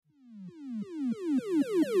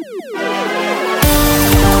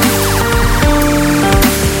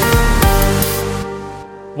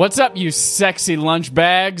What's up, you sexy lunch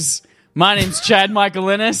bags? My name's Chad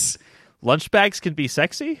Michaelinis. Lunch bags can be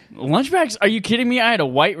sexy? Lunch bags? Are you kidding me? I had a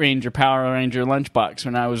White Ranger Power Ranger lunchbox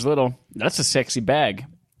when I was little. That's a sexy bag.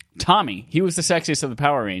 Tommy, he was the sexiest of the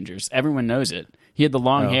Power Rangers. Everyone knows it. He had the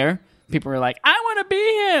long hair. People were like, I want to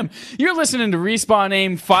be him. You're listening to Respawn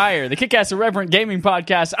Aim Fire, the Kick-Ass Irreverent Gaming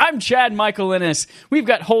Podcast. I'm Chad Michaelinis. We've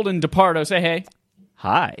got Holden DePardo. Say hey.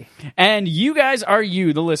 Hi. And you guys are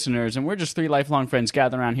you, the listeners, and we're just three lifelong friends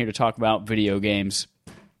gathered around here to talk about video games.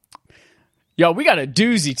 Yo, we got a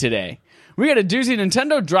doozy today. We got a doozy.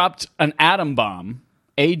 Nintendo dropped an atom bomb.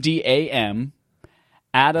 A-D-A-M.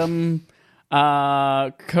 Adam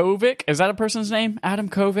Kovic. Is that a person's name? Adam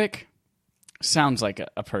Kovic? Sounds like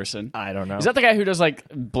a person. I don't know. Is that the guy who does like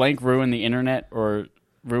blank ruin the internet or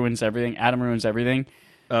ruins everything? Adam ruins everything?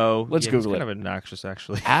 Oh, Let's Google it's it. kind of obnoxious,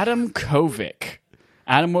 actually. Adam Kovic.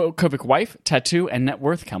 Adam Kovic, wife, tattoo, and net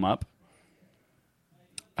worth come up.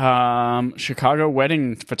 Chicago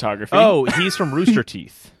wedding photography. Oh, he's from Rooster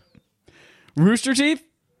Teeth. Rooster Teeth?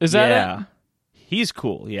 Is that it? He's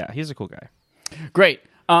cool. Yeah, he's a cool guy. Great.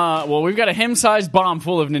 Well, we've got a him-sized bomb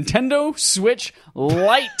full of Nintendo Switch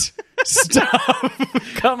Lite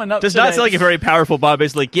stuff coming up Does today. not sound like a very powerful bomb.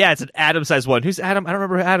 It's like, yeah, it's an Adam-sized one. Who's Adam? I don't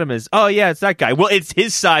remember who Adam is. Oh, yeah, it's that guy. Well, it's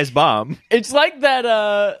his size bomb. It's like that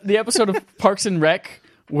the episode of Parks and Rec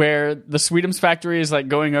where the Sweetums factory is like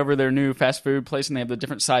going over their new fast food place and they have the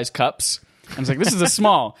different size cups. And it's like, this is a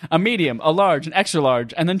small, a medium, a large, an extra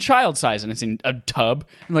large, and then child size. And it's in a tub.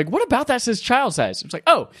 I'm like, what about that says child size? It's like,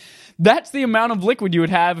 oh, that's the amount of liquid you would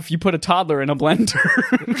have if you put a toddler in a blender.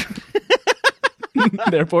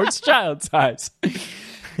 Therefore, it's child size.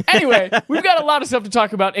 Anyway, we've got a lot of stuff to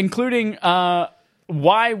talk about, including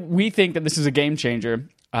why we think that this is a game changer,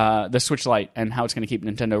 the Switch Lite, and how it's going to keep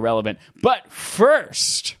Nintendo relevant. But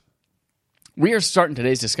first, we are starting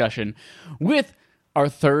today's discussion with our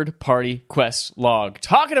third-party Quest log,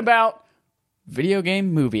 talking about video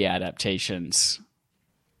game movie adaptations.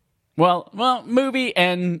 Well, movie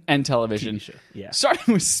and television. TV show, yeah.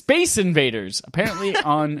 Starting with Space Invaders, apparently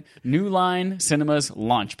on New Line Cinema's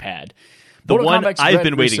Launchpad. The Mortal one Kombat's I've Greg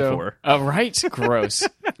been waiting Russo- for. Right? Gross.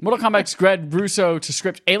 Mortal Kombat's Greg Russo to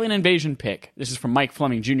script Alien Invasion pick. This is from Mike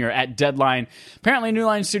Fleming Jr. at Deadline. Apparently, New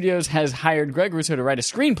Line Studios has hired Greg Russo to write a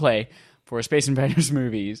screenplay for Space Invaders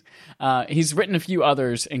movies. He's written a few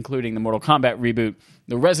others, including the Mortal Kombat reboot,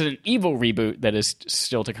 the Resident Evil reboot that is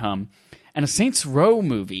still to come, and a Saints Row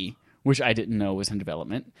movie, which I didn't know was in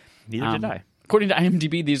development. Neither did I. According to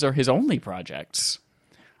IMDb, these are his only projects.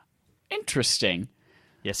 Interesting.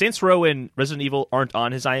 Yeah, Saints Row and Resident Evil aren't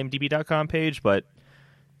on his IMDb.com page, but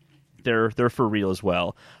they're for real as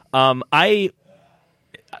well. That's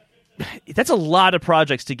a lot of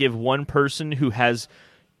projects to give one person who has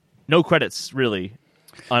no credits, really,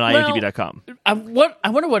 on IMDb.com. I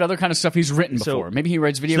wonder what other kind of stuff he's written before. Maybe he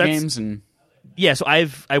writes video games and... Yeah, so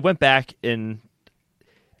I went back and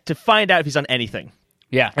to find out if he's on anything.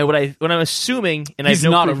 Yeah. And what I'm assuming, and he's I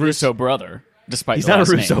have no not a proof of this- Russo brother, despite He's the not a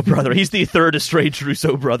last Russo name. brother. He's the third estranged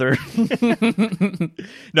Russo brother.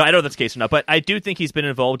 No, I don't know if that's the case or not, but I do think he's been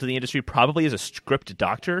involved in the industry probably as a script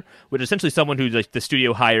doctor, which is essentially someone who like, the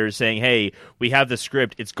studio hires saying, hey, we have the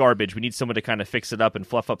script, it's garbage, we need someone to kind of fix it up and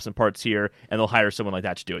fluff up some parts here, and they'll hire someone like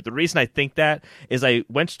that to do it. The reason I think that is I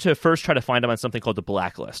went to first try to find him on something called The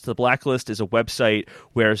Blacklist. The Blacklist is a website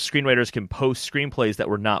where screenwriters can post screenplays that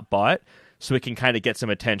were not bought, so it can kind of get some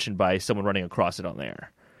attention by someone running across it on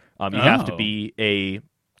there. You have to be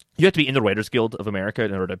in the Writers Guild of America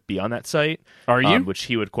in order to be on that site. Are you? Which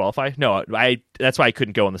he would qualify. No, that's why I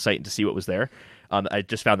couldn't go on the site to see what was there. I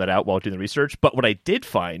just found that out while doing the research. But what I did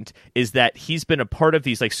find is that he's been a part of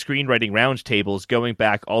these like screenwriting roundtables going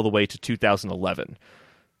back all the way to 2011.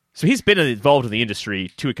 So he's been involved in the industry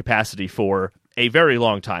to a capacity for a very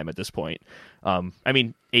long time at this point.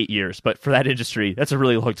 8 years, but for that industry, that's a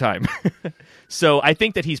really long time. So I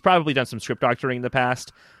think that he's probably done some script doctoring in the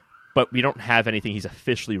past, but we don't have anything he's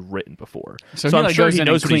officially written before. So I'm he sure goes he in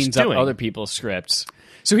knows and what he's cleans up doing. other people's scripts.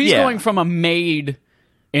 So he's Yeah. going from a maid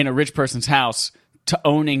in a rich person's house to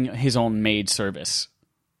owning his own maid service.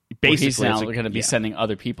 Basically, he's now it's going to be sending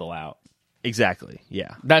other people out. Exactly.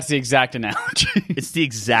 Yeah, That's the exact analogy. it's the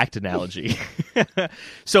exact analogy.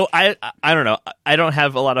 So I don't know. I don't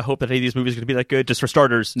have a lot of hope that any of these movies are going to be that good. Just for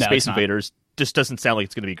starters, No, Space it's not. Invaders just doesn't sound like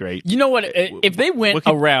it's going to be great. You know what? If they went what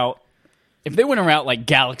could- a route, like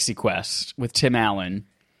Galaxy Quest with Tim Allen,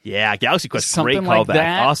 Yeah, Galaxy Quest, Something great like callback,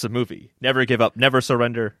 that. awesome movie. Never give up, never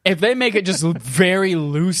surrender. if they make it just very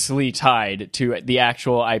loosely tied to the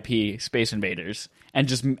actual IP Space Invaders and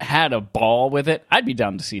just had a ball with it, I'd be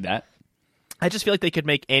down to see that. I just feel like they could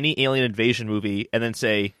make any alien invasion movie and then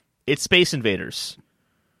say it's Space Invaders.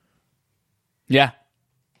 Yeah.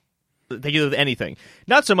 They could do anything.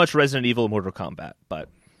 Not so much Resident Evil and Mortal Kombat, but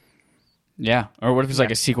Yeah. Or what if it's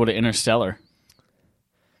like a sequel to Interstellar?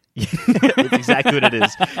 that's exactly what it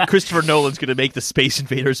is. Christopher Nolan's going to make the Space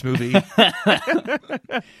Invaders movie.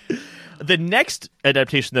 The next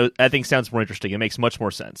adaptation, though, I think sounds more interesting. It makes much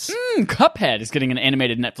more sense. Cuphead is getting an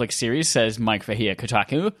animated Netflix series, says Mike Fahia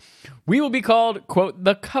Kotaku. We will be called, quote,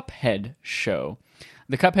 The Cuphead Show.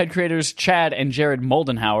 The Cuphead creators Chad and Jared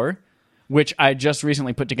Moldenhauer, which I just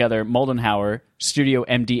recently put together, Moldenhauer, Studio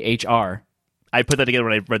MDHR. I put that together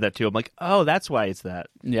when I read that too. I'm like, oh, that's why it's that.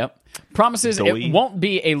 Yep. Promises Doughy. it won't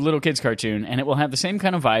be a little kid's cartoon, and it will have the same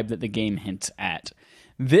kind of vibe that the game hints at.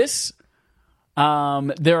 This, there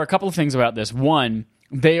are a couple of things about this. One,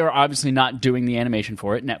 they are obviously not doing the animation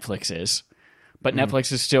for it. Netflix is. But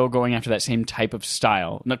Netflix is still going after that same type of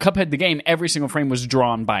style. Now, Cuphead, the game, every single frame was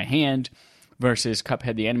drawn by hand, versus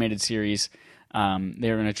Cuphead, the animated series,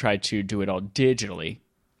 they're going to try to do it all digitally.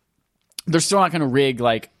 They're still not going to rig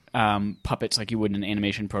like puppets like you would in an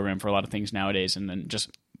animation program for a lot of things nowadays and then just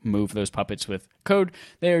move those puppets with code.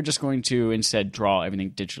 They're just going to instead draw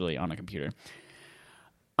everything digitally on a computer.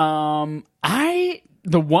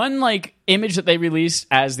 The one like image that they released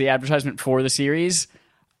as the advertisement for the series,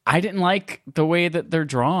 I didn't like the way that they're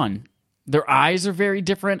drawn. Their eyes are very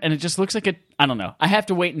different, and it just looks like I don't know. I have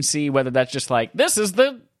to wait and see whether that's just like, this is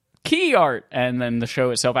the key art, and then the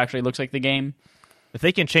show itself actually looks like the game. If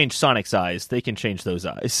they can change Sonic's eyes, they can change those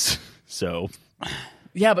eyes. So,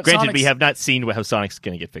 yeah, but granted, Sonic's, we have not seen how Sonic's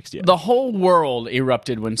going to get fixed yet. The whole world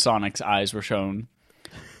erupted when Sonic's eyes were shown.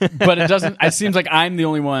 But it doesn't. It seems like I'm the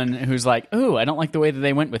only one who's like, "Ooh, I don't like the way that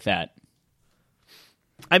they went with that."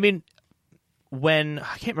 I mean,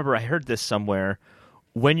 I can't remember, I heard this somewhere.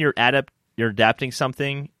 When you're adapting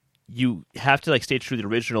something, you have to like stay true to the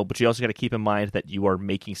original, but you also got to keep in mind that you are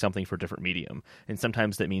making something for a different medium, and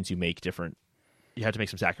sometimes that means you have to make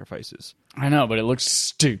some sacrifices. I know, but it looks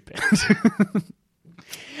stupid.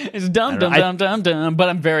 It's dumb, but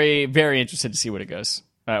I'm very, very interested to see what it goes.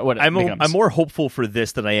 I'm more hopeful for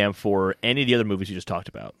this than I am for any of the other movies you just talked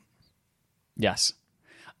about. Yes.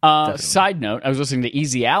 Side note, I was listening to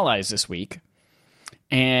Easy Allies this week,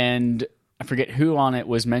 and I forget who on it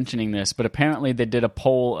was mentioning this, but apparently they did a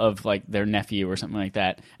poll of like their nephew or something like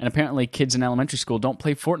that, and apparently kids in elementary school don't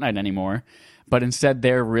play Fortnite anymore, but instead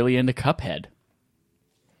they're really into Cuphead.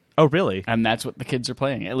 Oh, really? And that's what the kids are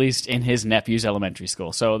playing, at least in his nephew's elementary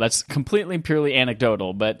school. So that's completely, purely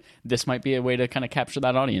anecdotal, but this might be a way to kind of capture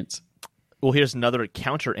that audience. Well, here's another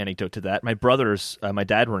counter anecdote to that. My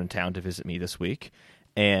dad were in town to visit me this week,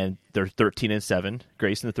 and they're 13 and 7.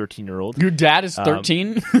 Grace and the 13-year-old. Your dad is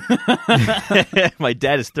 13? My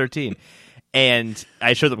dad is 13. And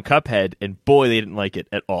I showed them Cuphead, and boy, they didn't like it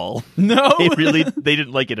at all. No? They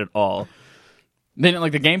didn't like it at all. They didn't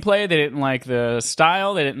like the gameplay? They didn't like the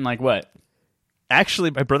style? They didn't like what?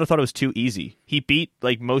 Actually, my brother thought it was too easy. He beat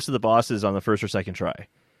like most of the bosses on the first or second try.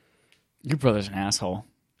 Your brother's an asshole.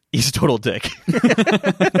 He's a total dick.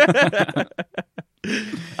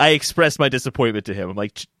 I expressed my disappointment to him. I'm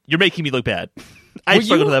like, you're making me look bad. I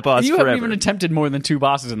struggled with that boss You forever. haven't even attempted more than 2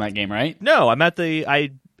 bosses in that game, right? No, I'm on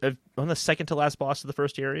the second to last boss of the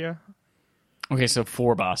first area. Okay, so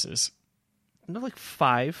 4 bosses. No, like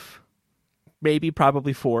 5. Maybe,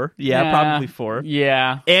 probably 4. Yeah, probably 4.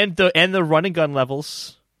 Yeah. And the run and gun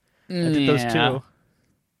levels. I did those too.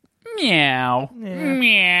 Meow. Yeah.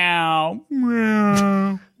 Meow.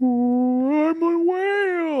 Meow. Oh, I'm a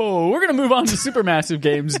whale. We're going to move on to Supermassive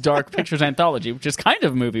Games Dark Pictures Anthology, which is kind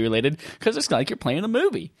of movie related because it's like you're playing a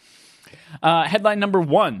movie. Headline number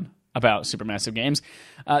 1 about Supermassive Games.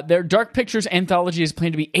 Their Dark Pictures Anthology is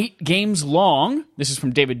planned to be 8 games long. This is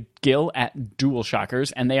from David Gill at Dual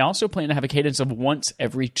Shockers, and they also plan to have a cadence of once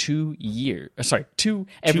every 2 years. Two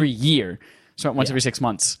every year. So once every 6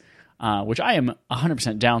 months. Which I am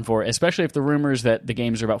 100% down for, especially if the rumors that the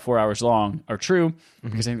games are about 4 hours long are true,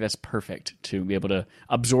 because I think that's perfect to be able to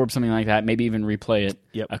absorb something like that, maybe even replay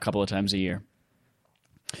it a couple of times a year.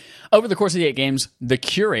 Over the course of the 8 games, the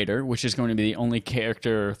Curator, which is going to be the only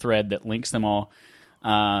character thread that links them all,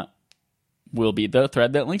 will be the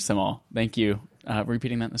thread that links them all. Thank you.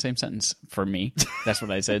 Repeating that in the same sentence for me. That's what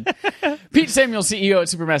I said. Pete Samuel, CEO at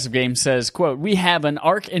Supermassive Games, says, quote, "We have an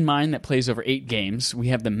arc in mind that plays over 8 games. We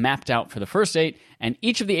have them mapped out for the first 8, and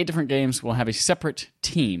each of the 8 different games will have a separate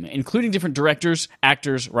team, including different directors,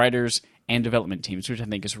 actors, writers, and development teams," which I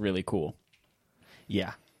think is really cool.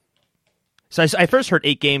 Yeah. So I first heard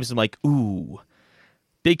 8 games, and I'm like, ooh,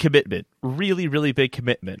 big commitment. Really, really big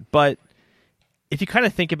commitment. But if you kind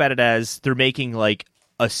of think about it as they're making like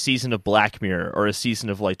a season of Black Mirror or a season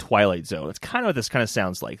of like Twilight Zone, it's kind of what this kind of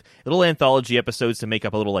sounds like. Little anthology episodes to make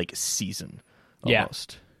up a little like season. Yeah.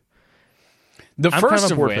 almost. The I'm first kind of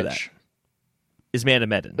on of board for which Is Man of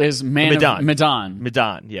Medan. is Medan.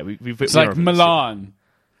 Medan. Yeah, we've It's like Milan.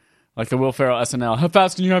 Like the Will Ferrell SNL. How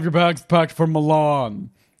fast can you have your bags packed for Milan?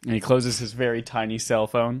 And he closes his very tiny cell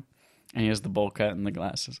phone, and he has the bowl cut and the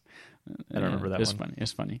glasses. I don't remember that It's one. funny.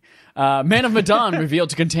 It's funny. Man of Medan revealed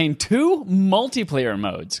to contain 2 multiplayer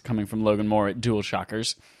modes coming from Logan Moore at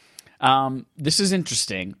DualShockers. This is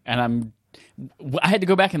interesting, and I had to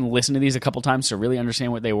go back and listen to these a couple times to really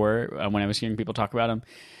understand what they were when I was hearing people talk about them.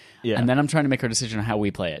 Yeah. And then I'm trying to make our decision on how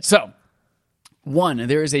we play it. So, one,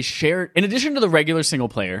 there is a shared, in addition to the regular single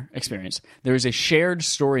player experience, there is a shared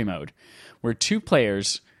story mode where 2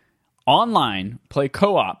 players online play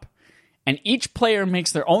co-op, and each player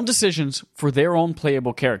makes their own decisions for their own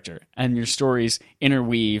playable character, and your stories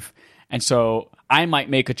interweave. And so I might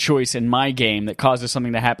make a choice in my game that causes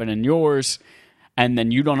something to happen in yours, and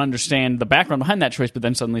then you don't understand the background behind that choice, but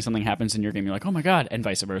then suddenly something happens in your game. You're like, oh my God, and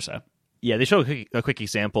vice versa. Yeah, they show a quick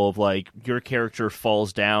example of like your character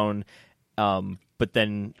falls down, but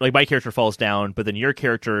then like my character falls down, but then your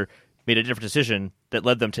character made a different decision that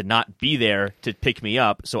led them to not be there to pick me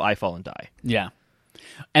up, so I fall and die. Yeah.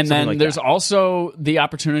 And Something then like there's that. also the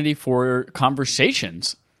opportunity for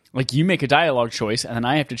conversations. Like you make a dialogue choice, and then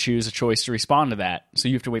I have to choose a choice to respond to that. So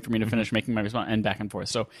you have to wait for me to finish making my response, and back and forth.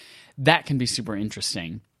 So that can be super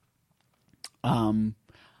interesting.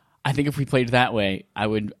 I think if we played that way,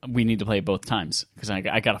 we need to play it both times because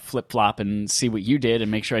I got to flip flop and see what you did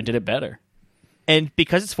and make sure I did it better. And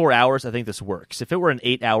because it's 4 hours, I think this works. If it were an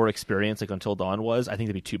 8-hour experience like Until Dawn was, I think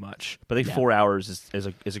that'd be too much. But I think 4 hours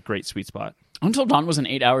is a great sweet spot. Until Dawn was in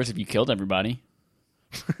 8 hours if you killed everybody.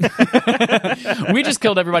 We just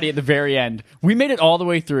killed everybody at the very end. We made it all the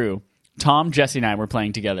way through. Tom, Jesse, and I were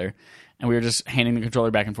playing together, and we were just handing the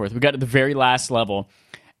controller back and forth. We got to the very last level,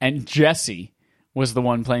 and Jesse was the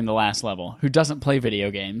one playing the last level, who doesn't play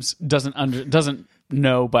video games, doesn't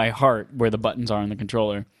know by heart where the buttons are on the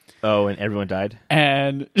controller. Oh, and everyone died?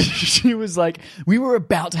 And she was like, we were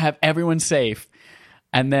about to have everyone safe,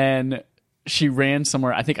 and then she ran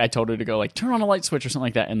somewhere. I think I told her to go like turn on a light switch or something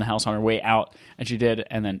like that in the house on her way out, and she did,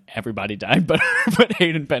 and then everybody died but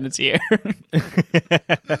Hayden Panettiere.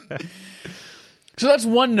 So that's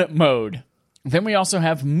one mode. Then we also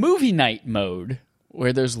have movie night mode,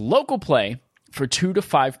 where there's local play for 2 to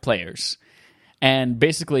 5 players, and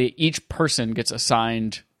basically each person gets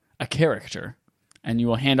assigned a character, and you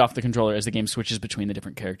will hand off the controller as the game switches between the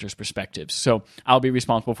different characters' perspectives. So I'll be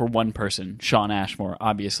responsible for one person, Sean Ashmore,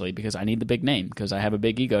 obviously, because I need the big name, because I have a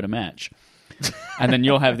big ego to match. And then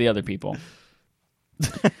you'll have the other people.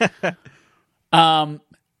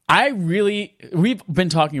 We've been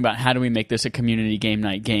talking about how do we make this a community game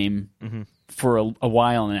night game for a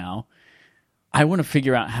while now. I want to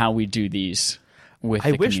figure out how we do these with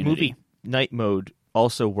the wish community. movie night mode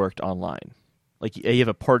also worked online. Like you have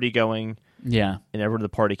a party going, Yeah. and everyone in the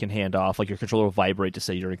party can hand off. Like your controller will vibrate to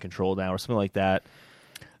say you're in control now or something like that.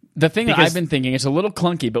 The thing that Because- I've been thinking, it's a little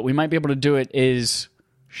clunky, but we might be able to do it, is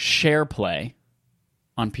share play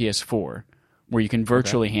on PS4, where you can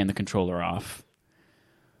virtually hand the controller off.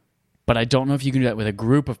 But I don't know if you can do that with a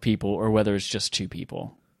group of people or whether it's just 2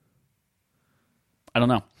 people. I don't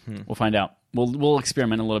know. We'll find out. We'll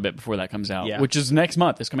experiment a little bit before that comes out, Yeah. which is next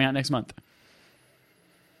month. It's coming out next month.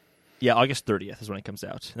 Yeah, August 30th is when it comes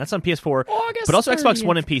out. And that's on PS4, August but also Xbox 30th.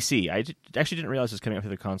 One and PC. Actually didn't realize it was coming out for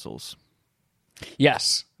the consoles.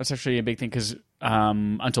 Yes, that's actually a big thing because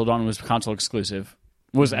Until Dawn was console exclusive.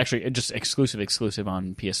 Was actually just exclusive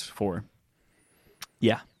on PS4.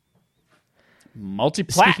 Yeah.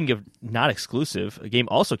 Multi-plat. Speaking of not exclusive, a game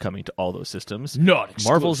also coming to all those systems. Not exclusive.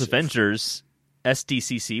 Marvel's Avengers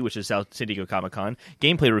SDCC, which is San Diego Comic-Con,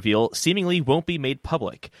 gameplay reveal seemingly won't be made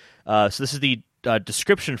public. So this is the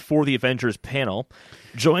description for the Avengers panel.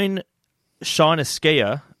 Join Sean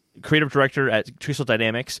Escaya, creative director at Crystal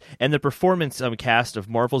Dynamics, and the performance cast of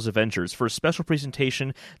Marvel's Avengers for a special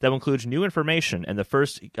presentation that will include new information and the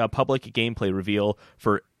first public gameplay reveal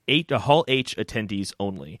for Hall H attendees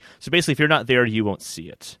only. So basically, if you're not there, you won't see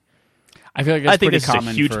it. I feel like that's I think pretty this is a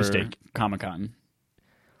common huge for mistake. Comic-Con.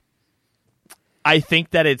 I think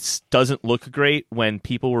that it doesn't look great when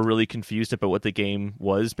people were really confused about what the game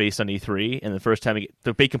was based on E3, and the first time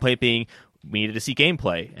the big complaint being we needed to see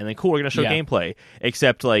gameplay, and then cool, we're going to show gameplay,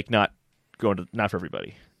 except like not for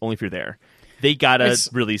everybody, only if you're there. They gotta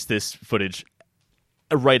release this footage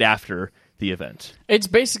right after the event. It's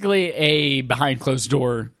basically a behind closed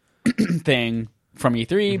door thing from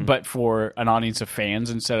E3, but for an audience of fans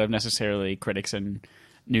instead of necessarily critics and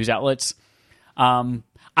news outlets. I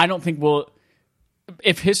don't think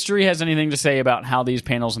if history has anything to say about how these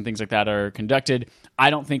panels and things like that are conducted, I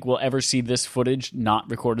don't think we'll ever see this footage not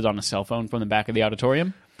recorded on a cell phone from the back of the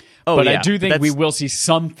auditorium. But I do think we will see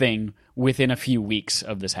something within a few weeks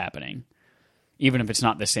of this happening, even if it's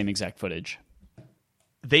not the same exact footage.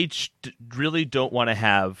 They really don't want to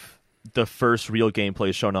have the first real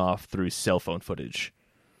gameplay shown off through cell phone footage.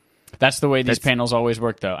 That's the way these panels always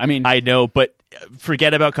work, though. I mean, I know, but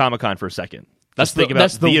forget about Comic-Con for a second. That's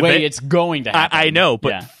the way it's going to happen. I know,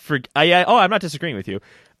 but I'm not disagreeing with you.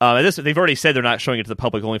 They've already said they're not showing it to the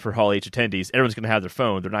public, only for Hall H attendees. Everyone's going to have their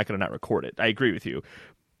phone. They're not going to not record it. I agree with you.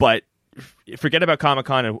 But forget about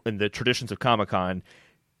Comic-Con and the traditions of Comic-Con.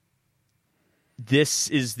 This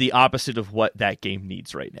is the opposite of what that game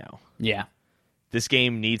needs right now. Yeah. This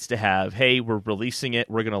game needs to have, hey, we're releasing it.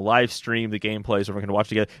 We're going to live stream the gameplays, and we're going to watch it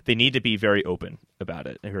together. They need to be very open about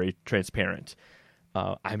it and very transparent.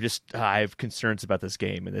 I have concerns about this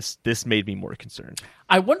game, and this made me more concerned.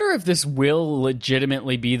 I wonder if this will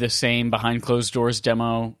legitimately be the same behind closed doors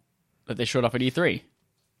demo that they showed off at E3.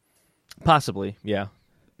 Possibly, yeah.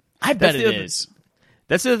 I bet it is.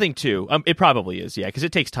 That's the other thing, too. It probably is, yeah, because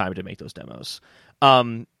it takes time to make those demos.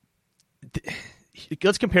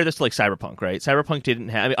 Let's compare this to, like, Cyberpunk, right? Cyberpunk didn't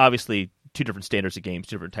have... I mean, obviously, two different standards of games,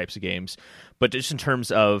 two different types of games. But just in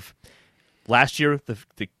terms of... Last year, the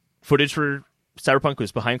footage for Cyberpunk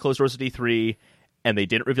was behind closed doors at E3, and they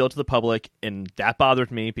didn't reveal it to the public, and that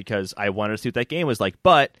bothered me because I wanted to see what that game was like.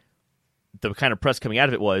 But the kind of press coming out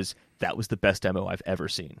of it was, that was the best demo I've ever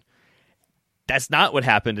seen. That's not what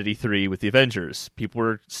happened at E3 with the Avengers. People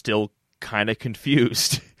were still kind of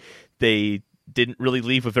confused. They didn't really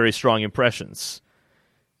leave with very strong impressions.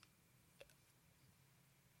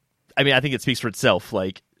 I mean, I think it speaks for itself.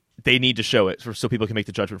 Like, they need to show it so people can make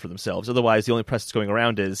the judgment for themselves. Otherwise, the only press that's going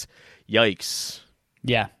around is, yikes.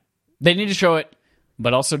 Yeah. They need to show it,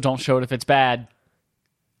 but also don't show it if it's bad.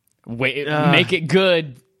 Make it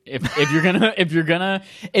good. If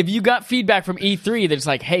you got feedback from E3 that's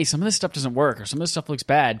like, hey, some of this stuff doesn't work or some of this stuff looks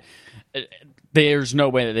bad, there's no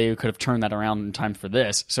way that they could have turned that around in time for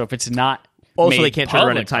this. So if it's not also, they can't turn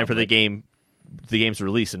around in time for the game's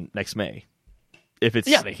release in next May. If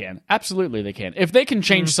it's they can. Absolutely, they can. If they can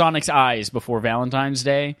change Sonic's eyes before Valentine's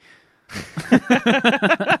Day,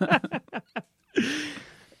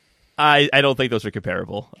 I don't think those are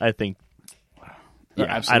comparable. I think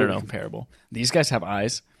absolutely I don't know. Comparable. These guys have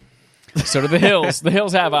eyes. So do the hills. The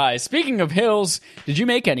hills have eyes. Speaking of hills, did you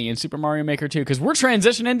make any in Super Mario Maker 2? Because we're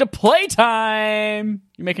transitioning to playtime.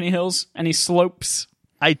 You make any hills? Any slopes?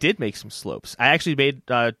 I did make some slopes. I actually made.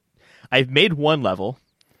 I've made one level,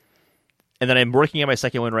 and then I'm working on my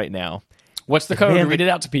second one right now. What's the code? Read it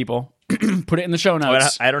out to people. Put it in the show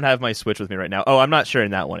notes. I don't have my Switch with me right now. Oh, I'm not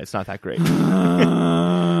sharing that one. It's not that great.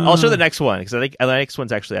 I'll show the next one because I think the next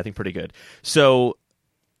one's actually I think pretty good. So,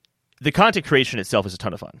 the content creation itself is a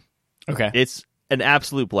ton of fun. Okay, it's an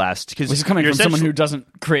absolute blast because this is coming from someone who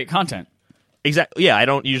doesn't create content. Exactly. Yeah, I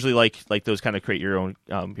don't usually like those kind of create your own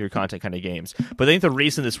your content kind of games. But I think the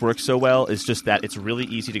reason this works so well is just that it's really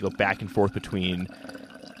easy to go back and forth between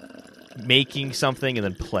making something and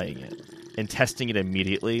then playing it and testing it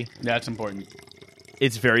immediately. That's important.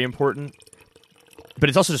 It's very important. But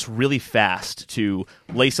it's also just really fast to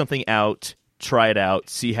lay something out, try it out,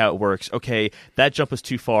 see how it works. Okay, that jump was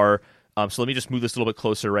too far. So let me just move this a little bit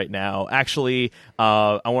closer right now. Actually,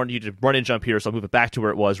 I wanted you to run and jump here, so I'll move it back to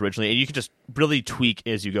where it was originally. And you can just really tweak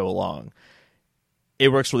as you go along. It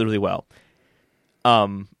works really, really well.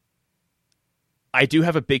 I do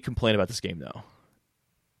have a big complaint about this game, though.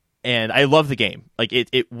 And I love the game. Like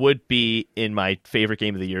it would be in my favorite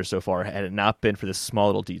game of the year so far had it not been for this small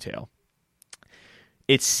little detail.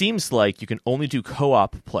 It seems like you can only do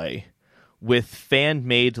co-op play with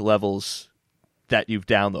fan-made levels that you've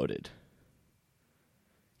downloaded.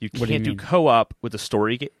 You can't do co-op with the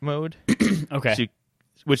story mode. Okay. So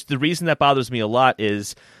which the reason that bothers me a lot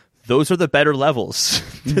is those are the better levels.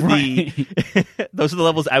 Right. Those are the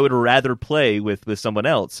levels I would rather play with someone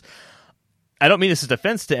else. I don't mean this as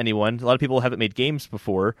defense to anyone. A lot of people haven't made games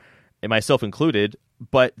before, and myself included,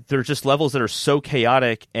 but they're just levels that are so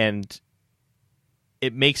chaotic, and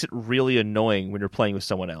it makes it really annoying when you're playing with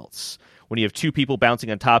someone else. When you have two people bouncing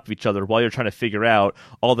on top of each other while you're trying to figure out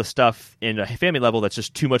all the stuff in a family level that's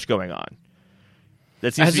just too much going on.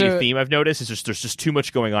 That seems to be a theme I've noticed. Is just there's just too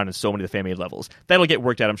much going on in so many of the family levels. That'll get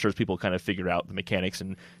worked out, I'm sure, as people kind of figure out the mechanics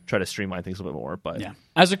and try to streamline things a little bit more. But yeah.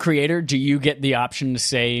 As a creator, do you get the option to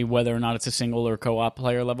say whether or not it's a single or co-op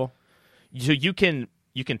player level? So you can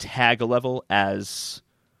tag a level as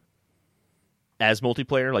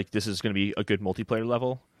multiplayer. Like this is going to be a good multiplayer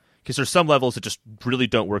level. Because there's some levels that just really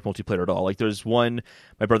don't work multiplayer at all. Like there's one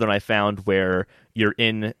my brother and I found where you're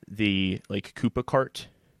in the like Koopa cart,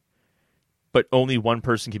 but only one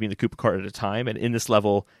person can be in the Koopa cart at a time. And in this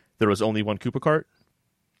level, there was only one Koopa cart.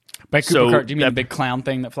 By Koopa cart, do you mean the big clown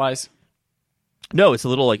thing that flies? No, it's a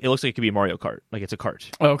little like it looks like it could be a Mario Kart. Like it's a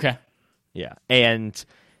cart. Oh, okay. Yeah, and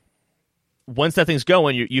once that thing's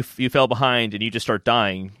going, you fell behind and you just start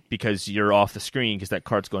dying because you're off the screen because that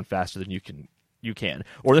cart's going faster than you can.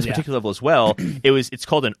 Or this particular level as well, it's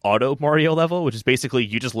called an auto Mario level, which is basically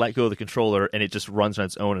you just let go of the controller and it just runs on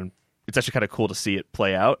its own, and it's actually kind of cool to see it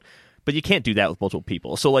play out. But you can't do that with multiple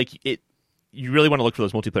people. So like you really want to look for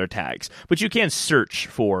those multiplayer tags, but you can search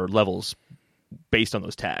for levels based on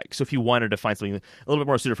those tags. So if you wanted to find something a little bit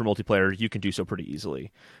more suited for multiplayer, you can do so pretty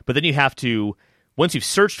easily. But then you have to, once you've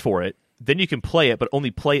searched for it, then you can play it, but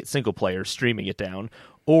only play it single player, streaming it down.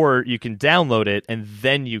 Or you can download it, and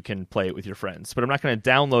then you can play it with your friends. But I'm not going to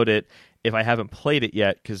download it if I haven't played it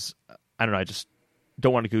yet, because, I don't know, I just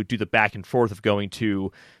don't want to go do the back and forth of going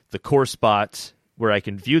to the core spot where I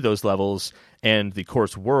can view those levels and the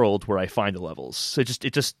course world where I find the levels. So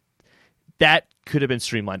it just that could have been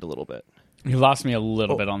streamlined a little bit. You lost me a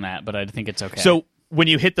little bit on that, but I think it's okay. So when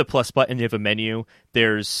you hit the plus button, you have a menu.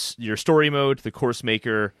 There's your story mode, the course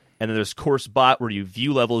maker, and then there's course bot where you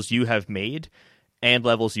view levels you have made and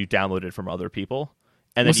levels you downloaded from other people.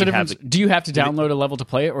 And then do you have to download a level to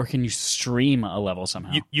play it, or can you stream a level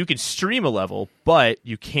somehow? You can stream a level, but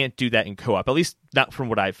you can't do that in co-op, at least not from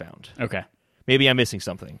what I've found. Okay. Maybe I'm missing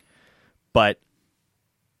something. But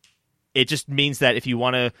it just means that if you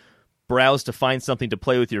want to browse to find something to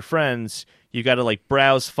play with your friends, you got to like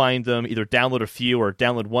browse, find them, either download a few or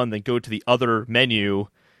download one, then go to the other menu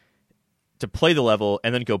to play the level,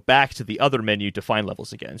 and then go back to the other menu to find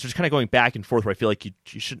levels again. So just kind of going back and forth where I feel like you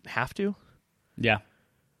shouldn't have to. Yeah.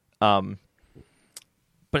 But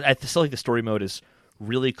I still think the story mode is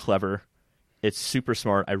really clever. It's super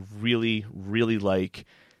smart. I really, really like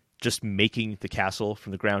just making the castle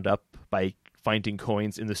from the ground up by finding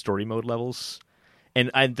coins in the story mode levels.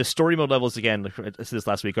 And the story mode levels, again, like I said this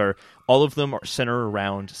last week, all of them are centered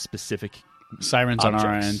around specific sirens objects. On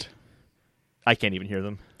our end. I can't even hear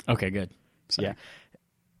them. Okay, good. Sorry.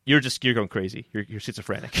 Yeah. You're going crazy. You're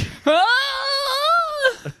schizophrenic.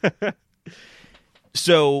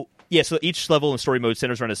 So each level in story mode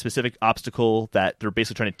centers around a specific obstacle that they're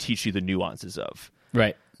basically trying to teach you the nuances of.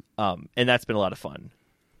 Right. And that's been a lot of fun.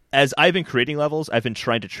 As I've been creating levels, I've been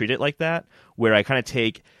trying to treat it like that, where I kind of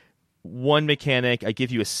take one mechanic, I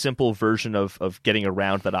give you a simple version of getting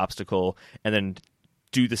around that obstacle, and then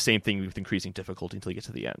do the same thing with increasing difficulty until you get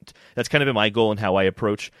to the end. That's kind of been my goal and how I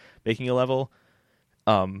approach making a level.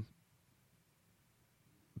 But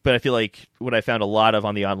I feel like what I found a lot of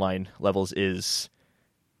on the online levels is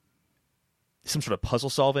some sort of puzzle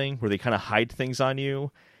solving where they kind of hide things on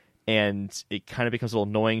you, and it kind of becomes a little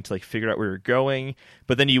annoying to like figure out where you're going.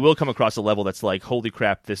 But then you will come across a level that's like, holy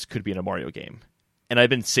crap, this could be in a Mario game. And I've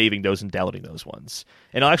been saving those and downloading those ones.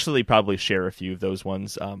 And I'll actually probably share a few of those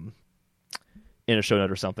ones in a show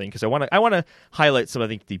note or something, because I want to highlight some, I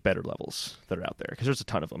think, the better levels that are out there, because there's a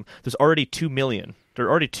ton of them. There's already 2 million. There are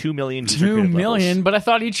already 2 million. 2 million, levels. But I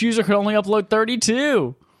thought each user could only upload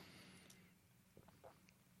 32.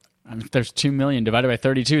 I mean, if there's 2 million divided by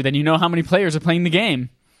 32, then you know how many players are playing the game.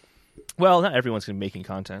 Well, not everyone's going to be making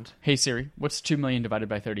content. Hey Siri, what's 2 million divided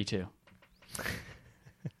by 32? 2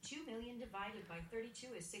 million divided by 32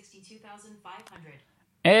 is 62,500.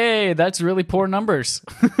 Hey, that's really poor numbers.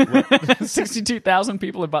 62,000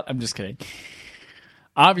 people have bought. I'm just kidding.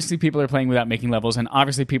 Obviously, people are playing without making levels, and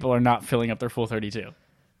obviously, people are not filling up their full 32.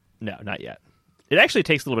 No, not yet. It actually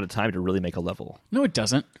takes a little bit of time to really make a level. No, it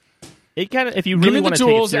doesn't. It kind of, if you really want to take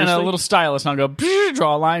it seriously, give me the tools and a little stylus, and I'll go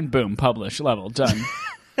draw a line, boom, publish, level, done.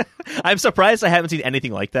 I'm surprised I haven't seen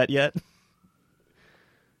anything like that yet.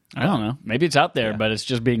 I don't know. Maybe it's out there, but it's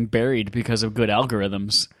just being buried because of good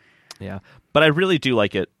algorithms. Yeah, but I really do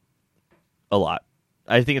like it a lot.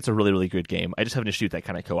 I think it's a really, really good game. I just have an issue with that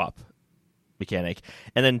kind of co-op mechanic.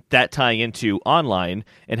 And then that tying into online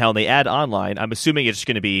and how they add online, I'm assuming it's just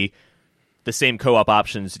going to be the same co-op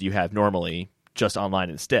options that you have normally, just online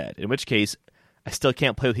instead. In which case, I still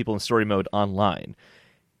can't play with people in story mode online.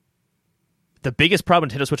 The biggest problem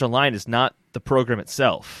with Nintendo Switch Online is not the program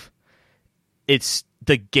itself. It's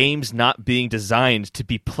the game's not being designed to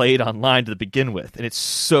be played online to begin with, and it's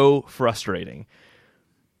so frustrating.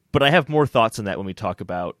 But I have more thoughts on that when we talk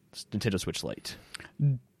about Nintendo Switch Lite.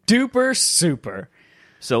 Duper super.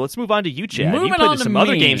 So let's move on to you, Chad. Moving you played on to some me.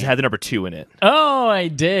 other games that had the number 2 in it. Oh, I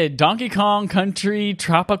did. Donkey Kong Country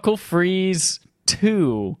Tropical Freeze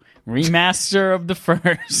 2. Remaster of the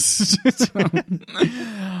first.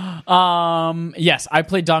 Yes, I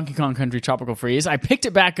played Donkey Kong Country Tropical Freeze. I picked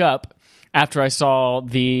it back up after I saw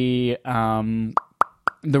the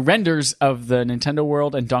renders of the Nintendo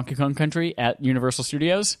World and Donkey Kong Country at Universal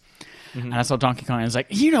Studios. And I saw Donkey Kong and I was like,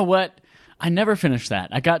 you know what? I never finished that.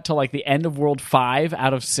 I got to like the end of World 5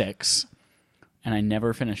 out of 6, and I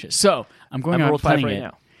never finished it. So I'm going I'm on World 5 playing right it.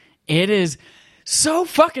 now. It is so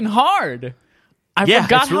fucking hard. I Yeah,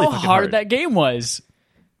 forgot it's really how fucking hard hard. that game was.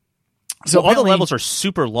 So All the apparently- levels are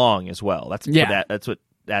super long as well. That's what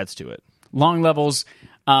adds to it. long levels.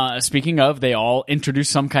 Speaking of, they all introduce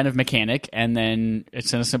some kind of mechanic, and then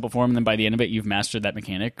it's in a simple form, and then by the end of it, you've mastered that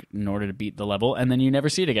mechanic in order to beat the level, and then you never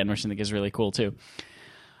see it again, which I think is really cool, too.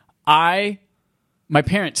 My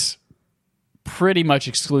parents pretty much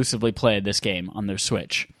exclusively played this game on their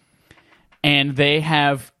Switch, and they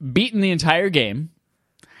have beaten the entire game,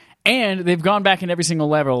 and they've gone back in every single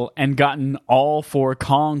level and gotten all 4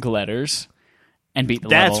 Kong letters and beat the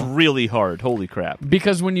level. That's really hard. Holy crap.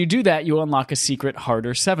 Because when you do that, you unlock a secret,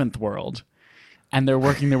 harder 7th world. And they're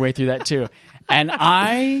working their way through that too. And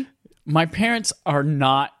my parents are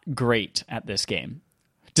not great at this game.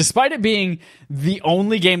 Despite it being the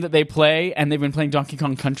only game that they play, and they've been playing Donkey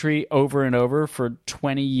Kong Country over and over for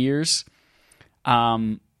 20 years,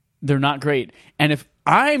 they're not great. And if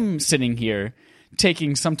I'm sitting here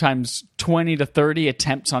taking sometimes 20 to 30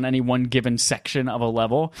 attempts on any one given section of a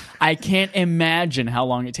level, I can't imagine how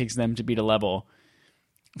long it takes them to beat a level.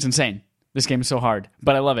 It's insane. This game is so hard,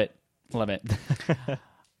 but I love it. Love it.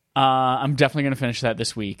 I'm definitely going to finish that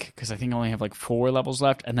this week because I think I only have like 4 levels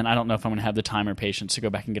left, and then I don't know if I'm going to have the time or patience to go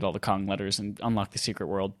back and get all the Kong letters and unlock the secret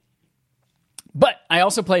world. But I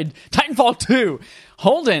also played Titanfall 2.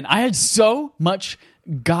 Holden, I had so much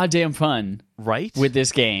goddamn fun Right? with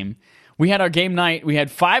this game. We had our game night. We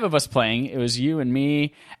had 5 of us playing. It was you and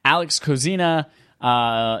me, Alex Kozina,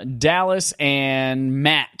 Dallas, and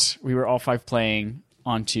Matt. We were all 5 playing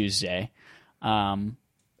on Tuesday.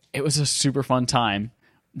 It was a super fun time.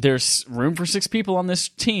 There's room for 6 people on this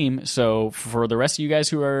team, so for the rest of you guys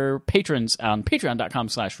who are patrons on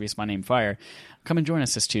patreon.com/RespawnAimFire, come and join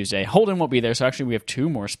us this Tuesday. Holden won't be there, so actually we have 2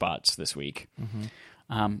 more spots this week.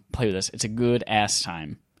 Play with us. It's a good ass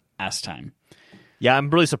time. Yeah,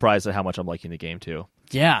 I'm really surprised at how much I'm liking the game, too.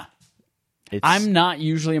 Yeah. It's, I'm not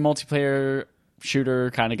usually a multiplayer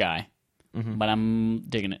shooter kind of guy, but I'm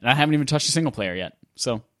digging it. I haven't even touched a single player yet,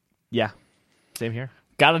 so Yeah. Same here.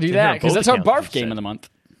 got to do Same that here on because both that's our accounts, barf you game said. of the month.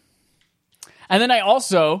 And then I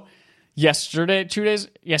also yesterday,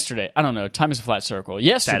 I don't know. Time is a flat circle.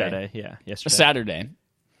 Yesterday, Saturday.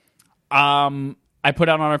 I put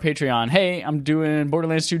out on our Patreon, hey, I'm doing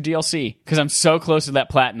Borderlands 2 DLC because I'm so close to that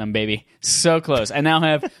platinum, baby. So close. I now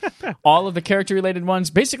have all of the character-related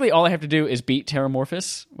ones. Basically, all I have to do is beat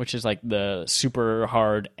Terramorphous, which is like the super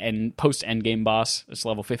hard and post-endgame boss. It's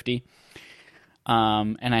level 50.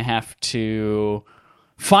 And I have to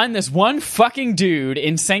find this one fucking dude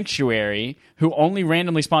in Sanctuary who only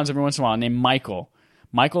randomly spawns every once in a while named Michael.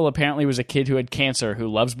 Michael apparently was a kid who had cancer who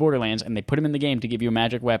loves Borderlands, and they put him in the game to give you a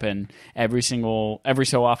magic weapon every so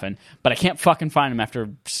often. But I can't fucking find him after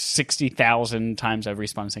 60,000 times I've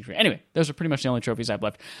respawned in Sanctuary. Anyway, those are pretty much the only trophies I've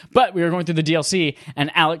left. But we were going through the DLC,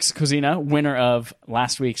 and Alex Kozina, winner of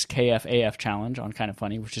last week's KFAF challenge on Kind of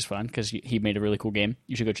Funny, which is fun because he made a really cool game.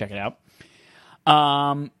 You should go check it out.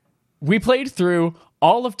 We played through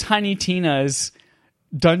all of Tiny Tina's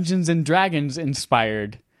Dungeons and Dragons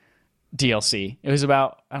inspired DLC. It was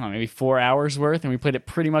about, I don't know, maybe 4 hours worth, and we played it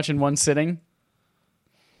pretty much in one sitting.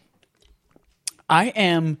 I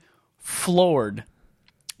am floored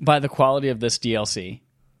by the quality of this DLC.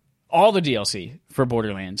 All the DLC for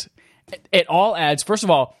Borderlands. It all adds, first of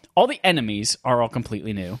all the enemies are all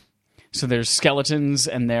completely new. So there's skeletons,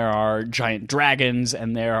 and there are giant dragons,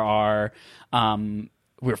 and there are,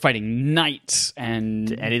 we're fighting knights and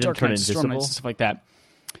Did any of them dark turn knights, storm invisible? knights, and stuff like that.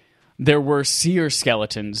 There were seer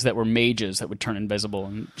skeletons that were mages that would turn invisible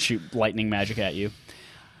and shoot lightning magic at you.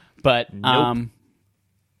 But Nope.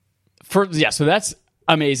 so that's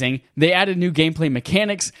amazing. They added new gameplay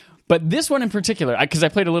mechanics, but this one in particular, because I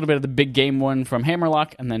played a little bit of the big game one from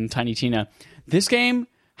Hammerlock and then Tiny Tina. This game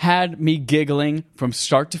had me giggling from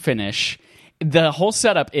start to finish. The whole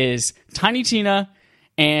setup is Tiny Tina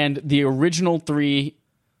and the original 3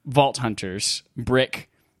 Vault Hunters, Brick,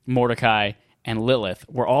 Mordecai, and Lilith,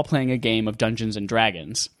 were all playing a game of Dungeons and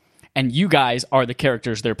Dragons. And you guys are the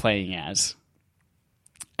characters they're playing as.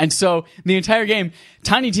 And so the entire game,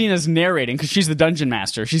 Tiny Tina's narrating, because she's the dungeon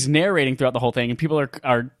master. She's narrating throughout the whole thing, and people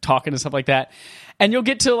are talking and stuff like that. And you'll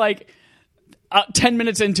get to, like, 10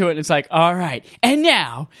 minutes into it, and it's like, all right, and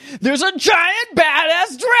now there's a giant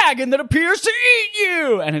badass dragon that appears to eat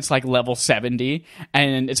you, and it's like level 70,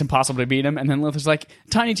 and it's impossible to beat him. And then Lilith's like,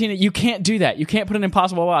 Tiny Tina, you can't do that. You can't put an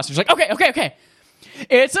impossible boss. She's like, okay.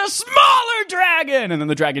 It's a smaller dragon, and then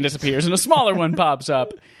the dragon disappears, and a smaller one pops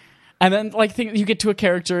up. And then, like, you get to a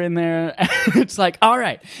character in there, and it's like, all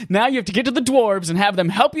right, now you have to get to the dwarves and have them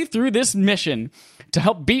help you through this mission to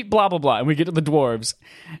help beat blah, blah, blah. And we get to the dwarves,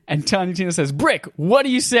 and Tiny Tina says, Brick, what do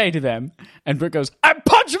you say to them? And Brick goes, I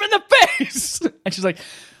punch him in the face! And she's like,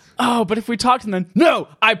 oh, but if we talk to them, then, no,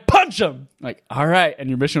 I punch him! Like, all right. And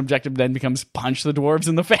your mission objective then becomes punch the dwarves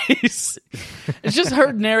in the face. It's just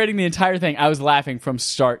her narrating the entire thing. I was laughing from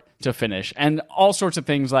start to finish. And all sorts of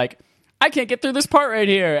things like, I can't get through this part right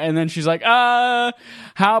here. And then she's like, how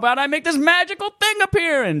about I make this magical thing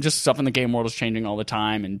appear? And just stuff in the game world is changing all the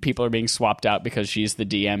time, and people are being swapped out because she's the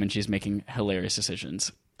DM and she's making hilarious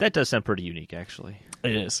decisions. That does sound pretty unique, actually.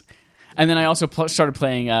 It is. And then I also started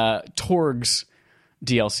playing Torg's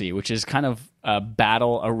DLC, which is kind of a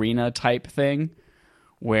battle arena type thing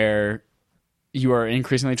where you are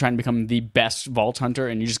increasingly trying to become the best Vault Hunter,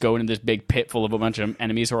 and you just go into this big pit full of a bunch of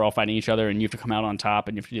enemies who are all fighting each other, and you have to come out on top,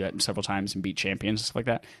 and you have to do that several times and beat champions and stuff like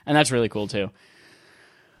that. And that's really cool, too.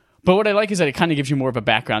 But what I like is that it kind of gives you more of a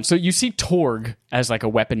background. So you see Torg as like a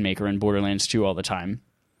weapon maker in Borderlands 2 all the time.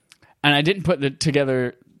 And I didn't put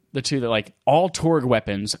together the two that, like, all Torg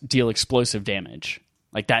weapons deal explosive damage.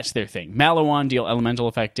 Like, that's their thing. Maliwan deal elemental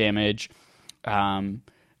effect damage.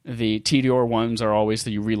 The Tediore ones are always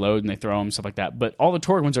that you reload and they throw them, stuff like that. But all the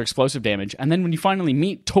Torg ones are explosive damage. And then when you finally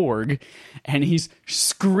meet Torg, and he's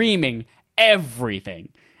screaming everything.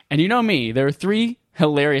 And you know me, there are 3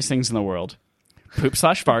 hilarious things in the world.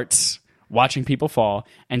 Poop/farts, watching people fall,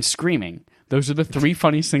 and screaming. Those are the 3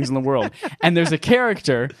 funniest things in the world. And there's a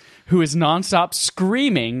character who is nonstop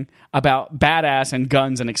screaming about badass and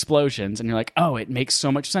guns and explosions. And you're like, oh, it makes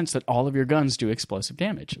so much sense that all of your guns do explosive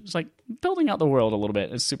damage. It's like building out the world a little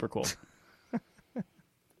bit. It's super cool.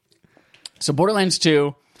 So Borderlands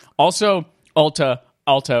 2, also Alta,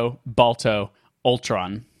 Alto, Balto,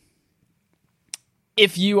 Ultron.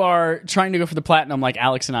 If you are trying to go for the platinum like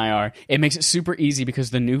Alex and I are, it makes it super easy because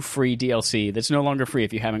the new free DLC, that's no longer free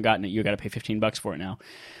if you haven't gotten it, you got to pay $15 for it now,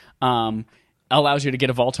 allows you to get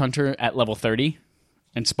a Vault Hunter at level 30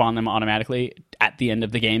 and spawn them automatically at the end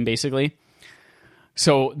of the game, basically.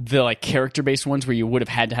 So the like character-based ones where you would have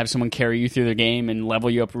had to have someone carry you through the game and level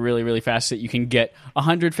you up really, really fast so that you can get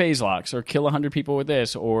 100 phase locks or kill 100 people with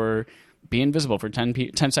this or be invisible for 10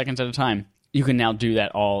 seconds at a time. You can now do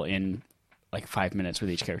that all in like 5 minutes with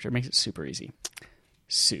each character. It makes it super easy.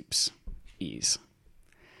 Soups. Ease.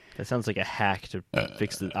 That sounds like a hack to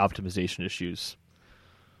fix the optimization issues.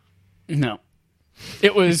 No.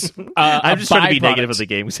 It was I'm just trying to be negative of the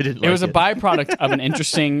game because I didn't like it. It was a byproduct of an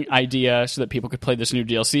interesting idea so that people could play this new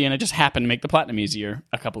DLC, and it just happened to make the platinum easier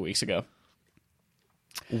a couple weeks ago.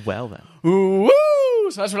 Well, then. Woo!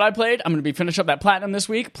 So that's what I played. I'm going to be finishing up that platinum this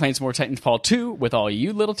week, playing some more Titanfall 2 with all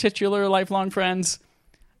you little titular lifelong friends.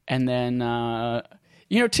 And then,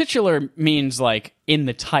 titular means like in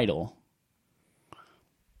the title.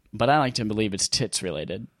 But I like to believe it's tits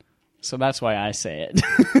related. So that's why I say it.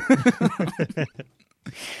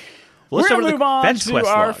 We're going to move on to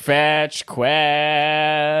our fetch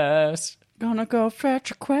quest. Gonna go fetch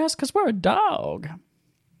a quest because we're a dog.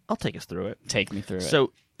 I'll take us through it. Take me through it.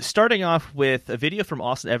 So, starting off with a video from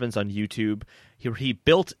Austin Evans on YouTube. He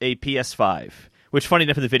built a PS5. Which, funny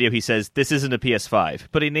enough, in the video he says, this isn't a PS5.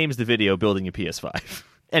 But he names the video Building a PS5.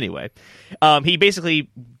 Anyway, he basically,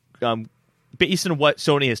 based on what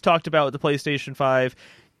Sony has talked about with the PlayStation 5,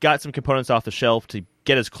 got some components off the shelf to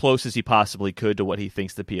get as close as he possibly could to what he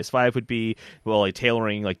thinks the PS5 would be, while like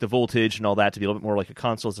tailoring like the voltage and all that to be a little bit more like a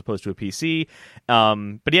console as opposed to a PC.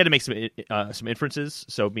 But he had to make some inferences.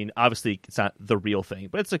 So, I mean, obviously it's not the real thing,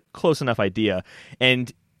 but it's a close enough idea.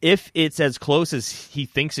 And if it's as close as he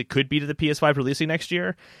thinks it could be to the PS5 releasing next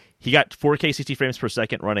year, he got 4K 60 frames per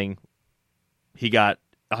second running. He got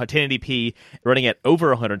 1080p running at over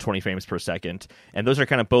 120 frames per second. And those are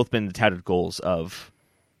kind of both been the touted goals of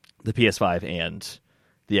the PS5 and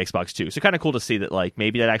the Xbox 2. So kind of cool to see that like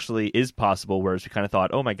maybe that actually is possible, whereas we kind of thought,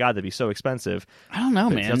 oh my God, that'd be so expensive. I don't know,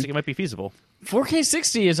 but man. It sounds like it might be feasible. 4K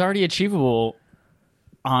 60 is already achievable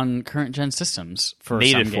on current gen systems for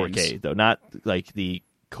native some games. 4K, though, not like the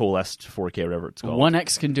coalesced 4K or whatever it's called. One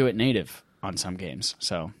X can do it native on some games,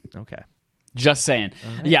 so okay. Just saying.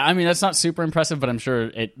 Right. Yeah, I mean that's not super impressive, but I'm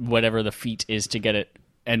sure whatever the feat is to get it,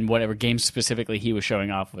 and whatever game specifically he was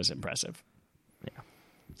showing off was impressive. Yeah,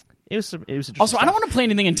 it was interesting. Also, I don't want to play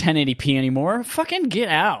anything in 1080p anymore. Fucking get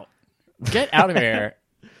out of here.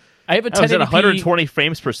 I have a Oh, is 1080p. it 120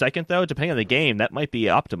 frames per second, though? Depending on the game, that might be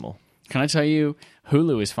optimal. Can I tell you,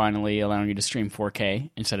 Hulu is finally allowing you to stream 4K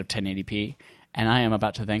instead of 1080p, and I am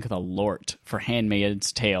about to thank the Lord for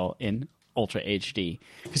Handmaid's Tale in Ultra HD.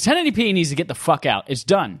 Because 1080p needs to get the fuck out. It's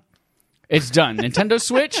done. It's done. Nintendo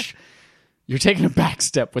Switch, you're taking a back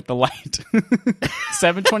step with the light.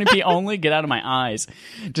 720p only? Get out of my eyes.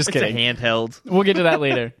 Just It's kidding. a handheld. We'll get to that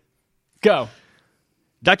later. Go.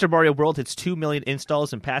 Dr. Mario World hits 2 million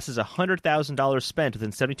installs and passes $100,000 spent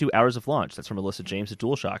within 72 hours of launch. That's from Alyssa James at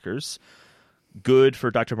DualShockers. Good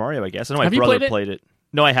for Dr. Mario, I guess. I know my Have you brother played it?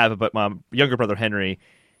 No, I haven't, but my younger brother Henry,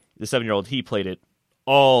 the 7-year-old, he played it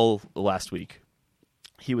all last week.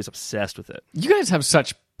 He was obsessed with it. You guys have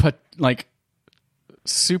such,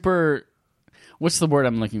 super... What's the word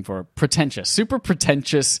I'm looking for? Pretentious. Super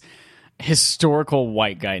pretentious historical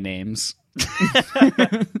white guy names.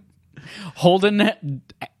 Holden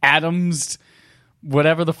Adams,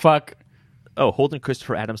 whatever the fuck. Oh, Holden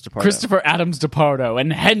Christopher Adams DePardo. Christopher Adams DePardo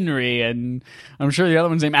and Henry, and I'm sure the other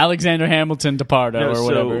one's named Alexander Hamilton DePardo or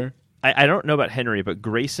whatever. I don't know about Henry, but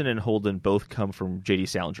Grayson and Holden both come from J.D.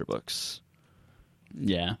 Salinger books.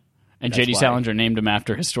 Yeah. And That's J.D. why. Salinger named him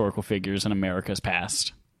after historical figures in America's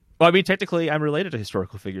past. Well, I mean, technically, I'm related to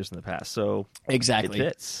historical figures in the past, so Exactly. it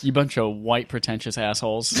fits. You bunch of white pretentious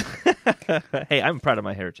assholes. Hey, I'm proud of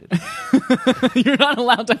my heritage. You're not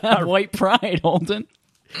allowed to have white pride, Holden.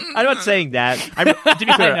 I'm not saying that. To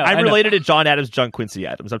be clear, I I'm know. related to John Adams, John Quincy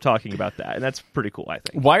Adams. I'm talking about that, and that's pretty cool, I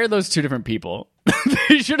think. Why are those two different people?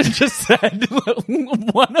 They should have just said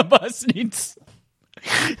one of us needs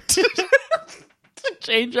to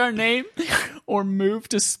change our name or move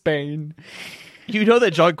to Spain. You know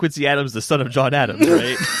that John Quincy Adams is the son of John Adams,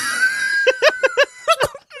 right?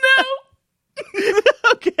 No.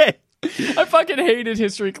 Okay. I fucking hated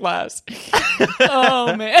history class.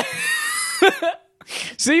 Oh, man.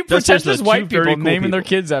 See, Just as pretentious the white two very people cool naming their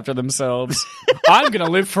people. kids after themselves. I'm going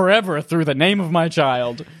to live forever through the name of my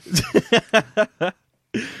child.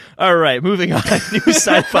 All right, moving on. New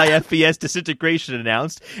sci-fi FPS Disintegration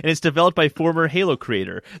announced, and it's developed by former Halo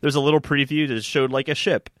creator. There's a little preview that showed like a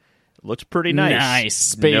ship. Looks pretty nice. Nice.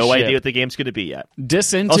 Spaceship. No idea what the game's going to be yet.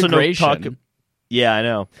 Disintegration. Also, no talk. Yeah, I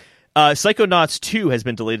know. Psychonauts 2 has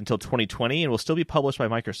been delayed until 2020 and will still be published by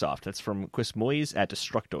Microsoft. That's from Chris Moyes at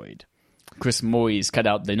Destructoid. Chris Moyes, cut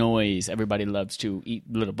out the noise. Everybody loves to eat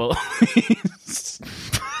little boys.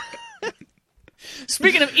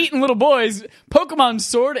 Speaking of eating little boys, Pokemon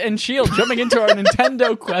Sword and Shield jumping into our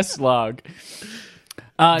Nintendo Quest log.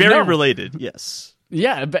 Very related, yes.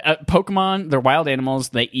 Yeah, Pokemon, they're wild animals.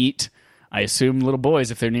 They eat, I assume, little boys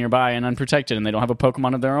if they're nearby and unprotected and they don't have a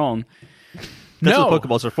Pokemon of their own. That's what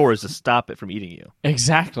Pokeballs are for, is to stop it from eating you.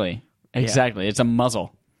 Exactly. It's a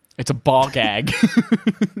muzzle. It's a ball gag.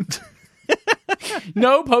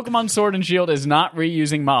 No, Pokemon Sword and Shield is not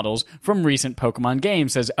reusing models from recent Pokemon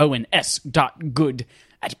games, says ONS.good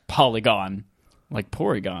at Polygon. Like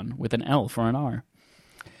Porygon with an L for an R.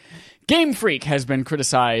 Game Freak has been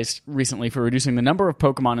criticized recently for reducing the number of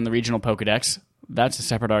Pokemon in the regional Pokedex. That's a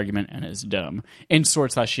separate argument and is dumb. In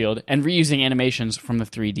Sword/Shield, and reusing animations from the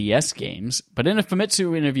 3DS games. But in a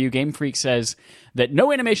Famitsu interview, Game Freak says that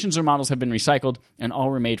no animations or models have been recycled and all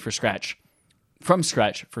were made from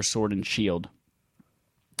scratch for Sword and Shield.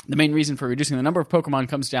 The main reason for reducing the number of Pokemon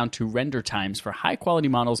comes down to render times for high-quality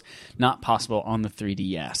models not possible on the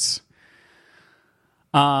 3DS.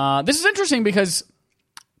 This is interesting because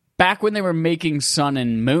back when they were making Sun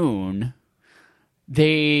and Moon,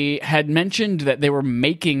 they had mentioned that they were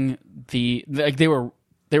making they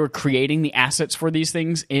were creating the assets for these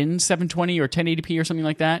things in 720 or 1080p or something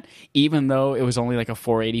like that, even though it was only like a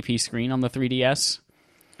 480p screen on the 3DS.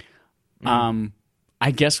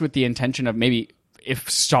 I guess with the intention of maybe if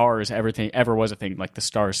Stars ever was a thing, like the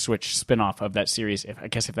Stars Switch spinoff of that series,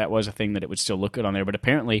 if that was a thing, that it would still look good on there. But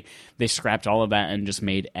apparently they scrapped all of that and just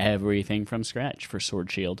made everything from scratch for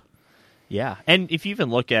Sword Shield. Yeah, and if you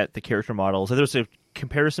even look at the character models, there's a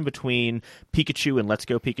comparison between Pikachu and Let's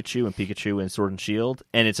Go Pikachu and Pikachu and Sword and Shield,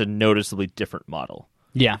 and it's a noticeably different model.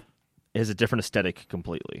 Yeah. It has a different aesthetic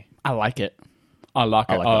completely. I like it. I like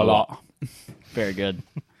it a lot. Very good.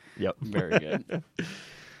 Yep. Very good.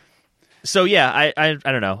 So yeah, I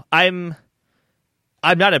don't know. I'm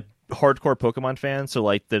not a hardcore Pokemon fan, so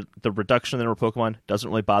like the reduction in the number of Pokemon doesn't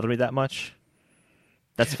really bother me that much.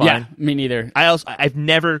 That's fine. Yeah, me neither. I've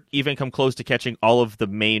never even come close to catching all of the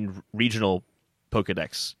main regional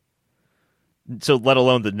Pokedex. So let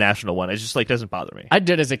alone the national one. It just like doesn't bother me. I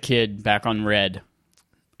did as a kid back on Red.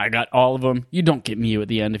 I got all of them. You don't get Mew at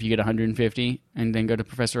the end if you get 150 and then go to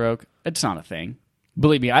Professor Oak. It's not a thing.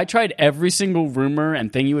 Believe me, I tried every single rumor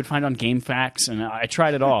and thing you would find on GameFAQs, and I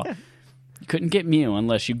tried it all. You couldn't get Mew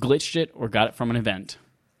unless you glitched it or got it from an event.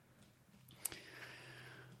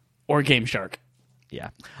 Or Game Shark. Yeah.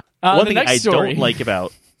 One thing I story. don't like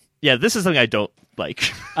about... Yeah, this is something I don't like.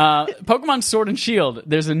 Pokemon Sword and Shield,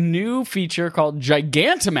 there's a new feature called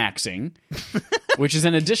Gigantamaxing, which is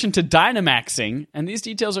an addition to Dynamaxing, and these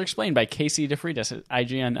details are explained by Casey DeFreitas at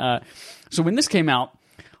IGN. So when this came out,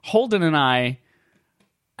 Holden and I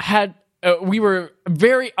had... we were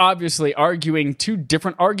very obviously arguing two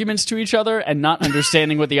different arguments to each other and not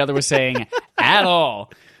understanding what the other was saying at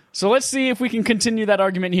all. So let's see if we can continue that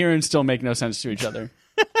argument here and still make no sense to each other.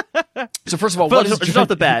 So first of all, just off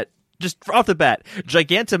the bat,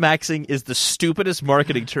 Gigantamaxing is the stupidest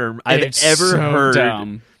marketing term I've ever heard.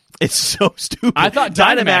 Dumb. It's so stupid. I thought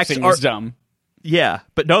Dynamaxing was dumb. Yeah,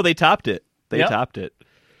 but no, they topped it. They topped it.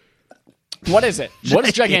 What is it? What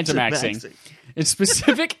is Gigantamaxing? It's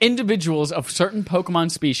specific individuals of certain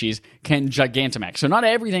Pokemon species can Gigantamax. So not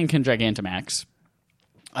everything can Gigantamax.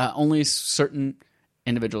 Only certain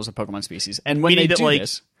individuals of Pokemon species. And when Meaning they that, do like,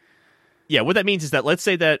 this... Yeah, what that means is that let's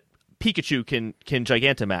say that Pikachu can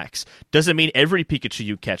Gigantamax. Doesn't mean every Pikachu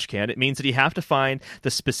you catch can. It means that you have to find the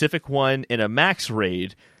specific one in a max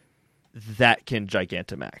raid that can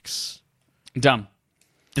Gigantamax. Dumb.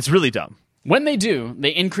 It's really dumb. When they do, they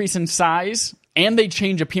increase in size and they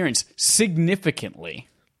change appearance significantly.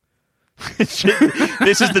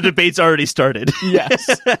 This is the debate's already started.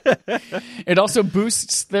 Yes. It also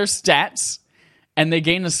boosts their stats, and they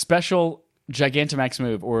gain a special Gigantamax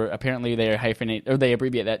move, or apparently they hyphenate or they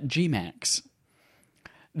abbreviate that Gmax.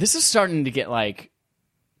 This is starting to get like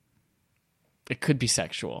it could be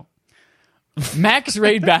sexual. Max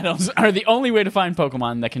raid battles are the only way to find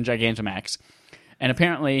Pokemon that can Gigantamax, and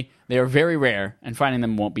apparently they are very rare, and finding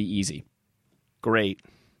them won't be easy. Great.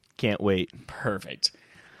 Can't wait. Perfect.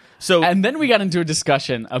 So, and then we got into a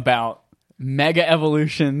discussion about Mega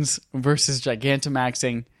Evolutions versus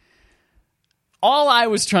Gigantamaxing. All I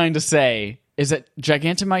was trying to say is that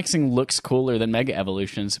Gigantamaxing looks cooler than Mega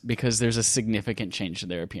Evolutions because there's a significant change to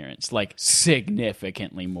their appearance. Like,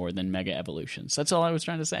 significantly more than Mega Evolutions. That's all I was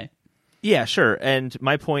trying to say. Yeah, sure. And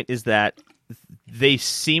my point is that they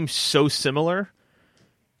seem so similar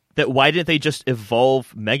that why didn't they just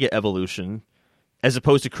evolve Mega Evolution as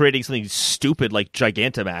opposed to creating something stupid like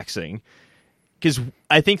Gigantamaxing? Because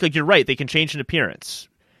I think, like, you're right, they can change in appearance.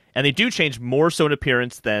 And they do change more so in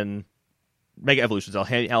appearance than Mega Evolutions. I'll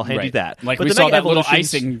hand you that. Like, but we the saw Mega that little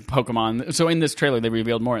Evolutions... icing Pokemon. So in this trailer, they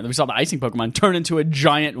revealed more. We saw the icing Pokemon turn into a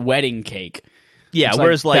giant wedding cake. Yeah, it's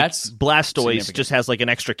whereas like that's Blastoise just has like an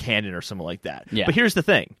extra cannon or something like that. Yeah. But here's the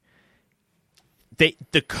thing.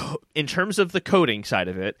 In terms of the coding side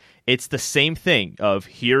of it, it's the same thing of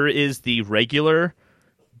here is the regular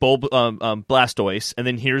Blastoise, and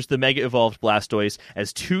then here's the Mega Evolved Blastoise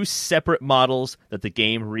as two separate models that the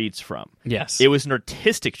game reads from. Yes. It was an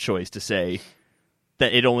artistic choice to say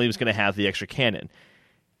that it only was going to have the extra cannon.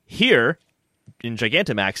 Here, in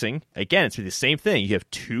Gigantamaxing, again, it's the same thing. You have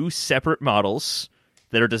two separate models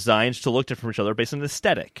that are designed to look different from each other based on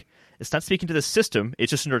aesthetic. It's not speaking to the system. It's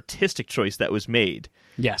just an artistic choice that was made.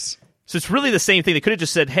 Yes. So it's really the same thing. They could have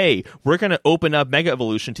just said, hey, we're going to open up Mega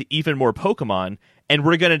Evolution to even more Pokemon, and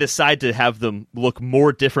we're going to decide to have them look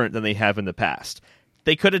more different than they have in the past.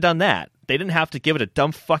 They could have done that. They didn't have to give it a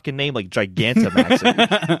dumb fucking name like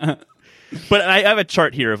Gigantamaxing. But I have a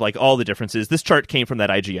chart here of like all the differences. This chart came from that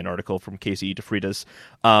IGN article from Casey DeFreitas.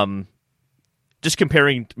 Just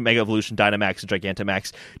comparing Mega Evolution, Dynamax, and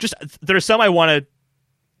Gigantamax. Just there are some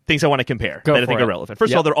things I want to compare that I think are relevant.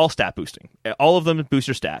 First of all, they're all stat boosting. All of them boost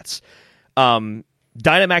your stats.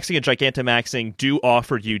 Dynamaxing and Gigantamaxing do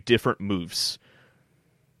offer you different moves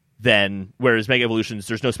than whereas Mega Evolutions,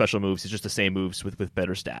 there's no special moves. It's just the same moves with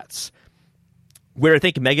better stats. Where I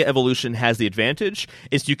think Mega Evolution has the advantage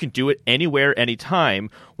is you can do it anywhere, anytime,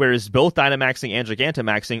 whereas both Dynamaxing and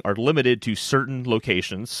Gigantamaxing are limited to certain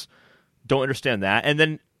locations. Don't understand that. And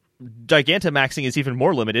then Gigantamaxing is even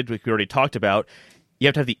more limited, which we already talked about. You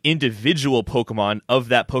have to have the individual Pokemon of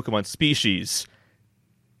that Pokemon species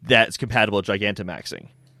that's compatible with Gigantamaxing.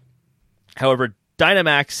 However,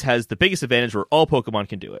 Dynamax has the biggest advantage where all Pokemon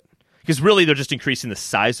can do it. Because really, they're just increasing the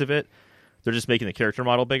size of it. They're just making the character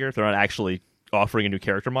model bigger. They're not actually offering a new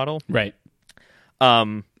character model. Right.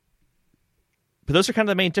 But those are kind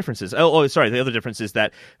of the main differences. Oh, sorry. The other difference is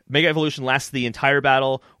that Mega Evolution lasts the entire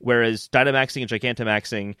battle, whereas Dynamaxing and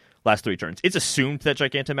Gigantamaxing last 3 turns. It's assumed that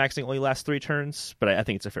Gigantamaxing only lasts 3 turns, but I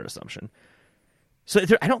think it's a fair assumption. So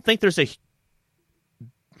I don't think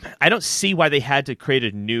I don't see why they had to create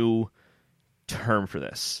a new term for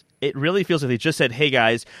this. It really feels like they just said, hey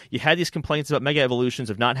guys, you had these complaints about Mega Evolutions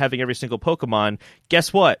of not having every single Pokemon.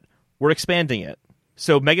 Guess what? We're expanding it.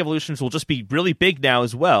 So Mega Evolutions will just be really big now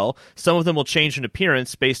as well. Some of them will change in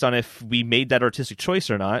appearance based on if we made that artistic choice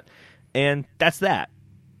or not. And that's that.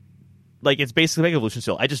 Like, it's basically Mega Evolution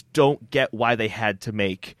still. I just don't get why they had to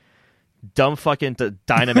make dumb fucking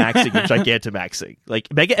Dynamaxing and Gigantamaxing.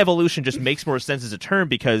 Like, Mega Evolution just makes more sense as a term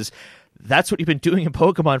because that's what you've been doing in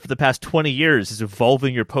Pokemon for the past 20 years, is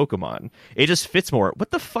evolving your Pokemon. It just fits more.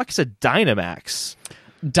 What the fuck is a Dynamax?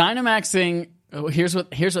 Dynamaxing, here's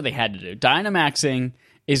what they had to do. Dynamaxing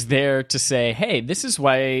is there to say, hey, this is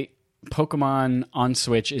why Pokemon on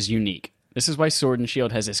Switch is unique. This is why Sword and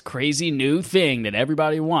Shield has this crazy new thing that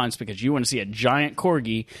everybody wants, because you want to see a giant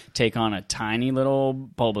Corgi take on a tiny little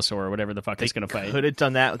Bulbasaur or whatever the fuck it's going to fight. Could have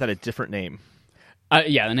done that without a different name.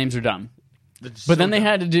 Yeah, the names are dumb. But then they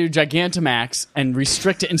had to do Gigantamax and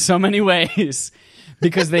restrict it in so many ways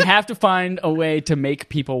because they have to find a way to make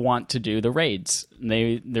people want to do the raids.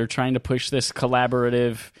 They're trying to push this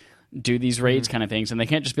collaborative, do these raids kind of things, and they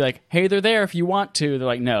can't just be like, hey, they're there if you want to. They're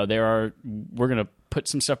like, no, we're going to put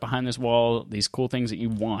some stuff behind this wall, these cool things that you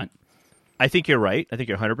want. I think you're right. I think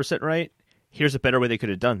you're 100% right. Here's a better way they could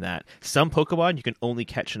have done that. Some Pokemon you can only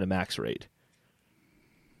catch in a max raid.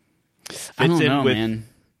 I don't know, man.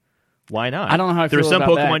 Why not? I don't know how I feel about that. There are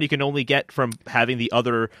some Pokemon that. you can only get from having the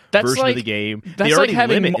other That's version like, of the game. That's they like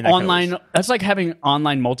having online. That's like having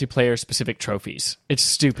online multiplayer specific trophies. It's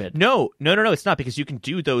stupid. No, it's not, because you can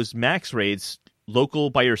do those max raids local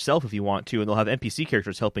by yourself if you want to, and they'll have NPC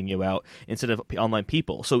characters helping you out instead of online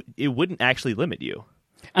people. So it wouldn't actually limit you.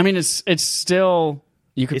 I mean, it's still,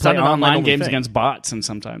 you could play not an online games thing. against bots and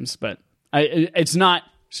sometimes, but it's not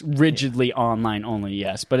rigidly online only,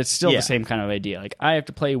 yes, but it's still the same kind of idea. Like, I have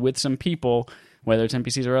to play with some people, whether it's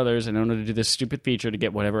NPCs or others, in order to do this stupid feature to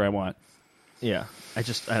get whatever I want. Yeah. I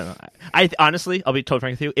don't know. I honestly, I'll be totally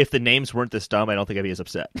frank with you, if the names weren't this dumb, I don't think I'd be as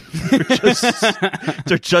upset.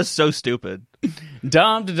 They're just so stupid.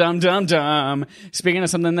 Dumb. Speaking of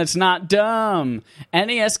something that's not dumb,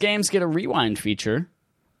 NES games get a rewind feature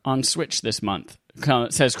on Switch this month.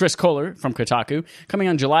 Says Chris Kohler from Kotaku, coming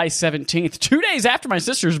on July 17th, 2 days after my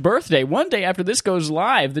sister's birthday, 1 day after this goes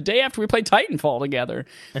live, the day after we play Titanfall together.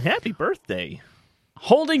 And happy birthday.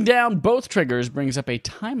 Holding down both triggers brings up a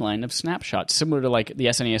timeline of snapshots, similar to like the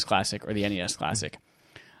SNES Classic or the NES Classic,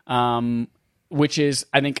 which is,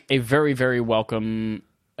 I think, a very, very welcome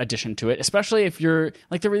addition to it, especially if you're,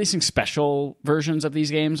 like, they're releasing special versions of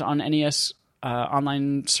these games on NES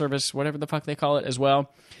online service, whatever the fuck they call it as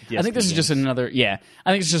well. I think this is just another, I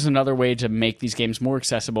think it's just another way to make these games more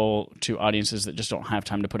accessible to audiences that just don't have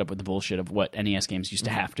time to put up with the bullshit of what NES games used to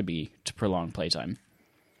have to be to prolong playtime.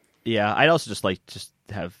 Yeah, I'd also just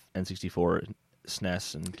have N64,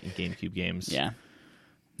 SNES, and GameCube games. Yeah.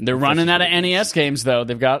 They're running out of NES games, though.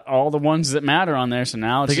 They've got all the ones that matter on there, so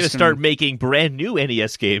now it's they're going to start making brand new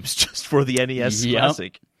NES games just for the NES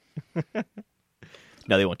Classic.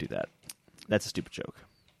 No, they won't do that. That's a stupid joke.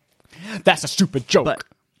 That's a stupid joke. But,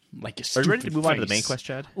 like a are stupid you ready to move on to the main face. quest,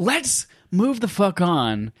 Chad? Let's move the fuck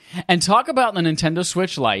on and talk about the Nintendo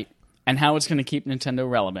Switch Lite and how it's going to keep Nintendo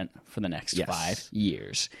relevant for the next 5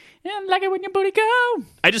 years. And like it when your booty go.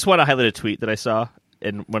 I just want to highlight a tweet that I saw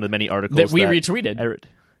in one of the many articles that we retweeted. I read.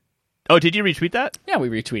 Oh, did you retweet that? Yeah, we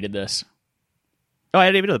retweeted this. Oh, I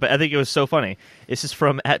didn't even know that, but I think it was so funny. This is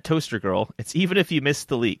from @ToasterGirl. It's even if you missed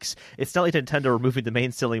the leaks. It's not like Nintendo removing the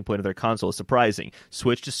main selling point of their console is surprising.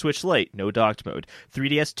 Switch to Switch Lite, no docked mode.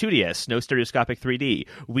 3DS, 2DS, no stereoscopic 3D.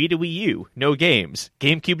 Wii to Wii U, no games.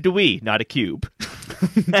 GameCube to Wii, not a cube.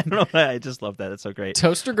 I don't know why, I just love that. That's so great.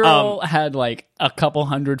 Toaster Girl had like a couple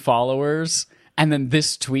hundred followers, and then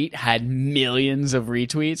this tweet had millions of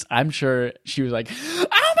retweets. I'm sure she was like, oh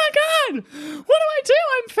my God, what do I do?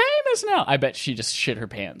 I'm famous now. I bet she just shit her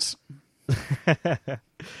pants. I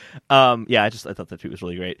thought that tweet was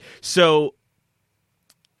really great. So,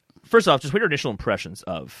 first off, just what are your initial impressions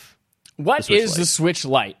of what is the Switch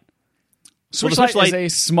Lite? Switch Lite is a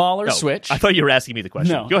smaller Switch. I thought you were asking me the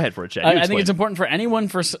question. No. Go ahead for it, Chad. I think it's important for anyone,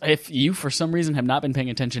 if you for some reason have not been paying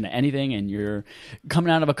attention to anything and you're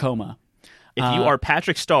coming out of a coma. If you are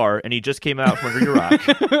Patrick Starr and he just came out from under your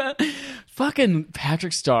rock. Fucking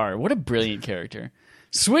Patrick Starr. What a brilliant character.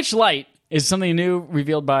 Switch Lite is something new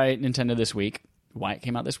revealed by Nintendo this week. Why it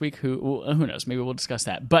came out this week, who knows? Maybe we'll discuss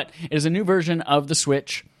that. But it is a new version of the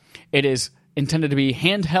Switch. It is intended to be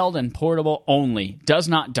handheld and portable only. Does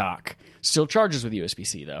not dock. Still charges with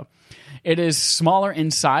USB-C, though. It is smaller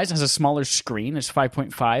in size, has a smaller screen. It's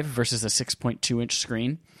 5.5 versus a 6.2-inch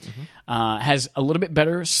screen. Has a little bit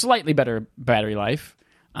better, slightly better battery life,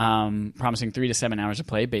 promising 3 to 7 hours of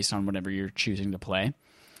play based on whatever you're choosing to play.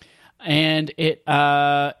 and it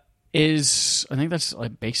is. I think that's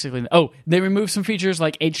like basically. Oh, they removed some features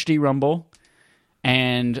like HD Rumble,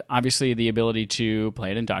 and obviously the ability to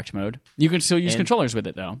play it in docked mode. You can still use controllers with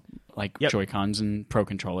it though, like Joy-Cons and Pro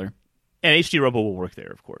Controller. And HD Rumble will work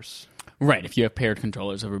there, of course. Right, if you have paired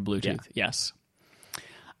controllers over Bluetooth, yes.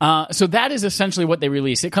 So that is essentially what they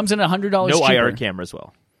released. It comes in $100 No cheaper. IR camera as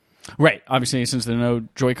well. Right. Obviously, since there's no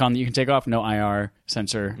Joy-Con that you can take off, no IR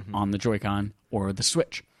sensor on the Joy-Con or the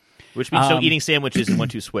Switch. Which means no eating sandwiches in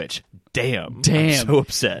 1-2 Switch. Damn. I'm so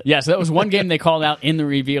upset. Yeah, so that was one game they called out in the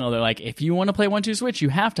reveal. They're like, if you want to play 1-2 Switch, you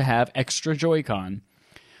have to have extra Joy-Con.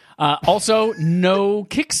 Also, no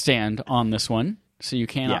kickstand on this one, so you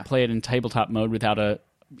cannot play it in tabletop mode without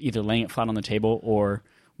either laying it flat on the table or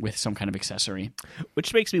with some kind of accessory.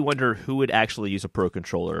 Which makes me wonder who would actually use a Pro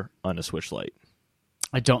Controller on a Switch Lite.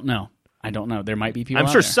 I don't know. There might be people I'm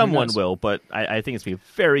out sure there. someone will, but I think it's going to be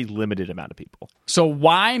a very limited amount of people. So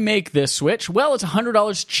why make this Switch? Well, it's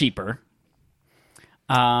 $100 cheaper.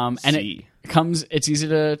 And it's easy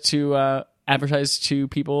to advertise to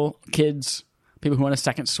people, kids, people who want a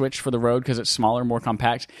second Switch for the road because it's smaller, more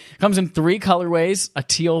compact. It comes in 3 colorways, a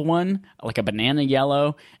teal one, like a banana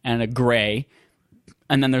yellow, and a gray.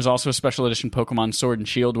 And then there's also a special edition Pokemon Sword and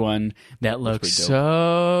Shield one that looks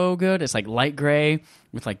so good. It's like light gray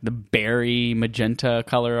with like the berry magenta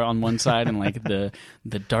color on one side and like the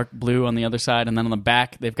dark blue on the other side. And then on the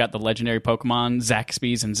back, they've got the legendary Pokemon,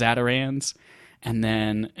 Zaxby's and Zatarans. And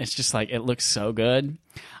then it's just like, it looks so good.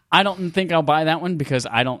 I don't think I'll buy that one because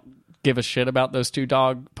I don't give a shit about those 2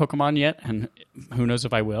 dog Pokemon yet. And who knows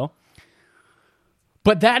if I will.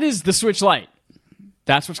 But that is the Switch Lite.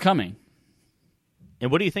 That's what's coming. And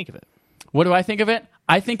what do you think of it? What do I think of it?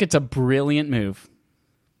 I think it's a brilliant move.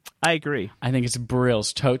 I agree. I think it's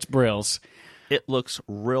brills, totes brills. It looks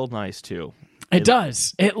real nice, too. It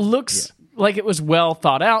does. It looks like it was well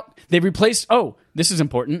thought out. They replaced, this is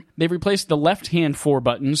important, they replaced the left-hand 4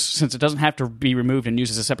 buttons, since it doesn't have to be removed and used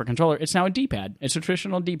as a separate controller. It's now a D-pad. It's a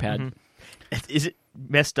traditional D-pad. Mm-hmm. Is it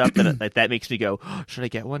messed up that makes me go, should I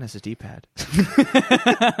get one as a D-pad?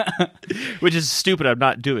 Which is stupid. I'm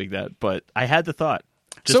not doing that, but I had the thought.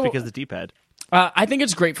 Just because of the D-pad. I think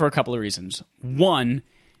it's great for a couple of reasons. One,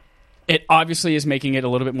 it obviously is making it a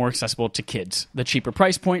little bit more accessible to kids. The cheaper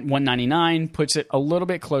price point, $199, puts it a little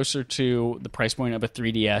bit closer to the price point of a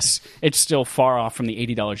 3DS. It's still far off from the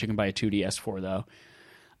 $80 you can buy a 2DS for, though.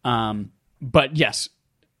 But yes,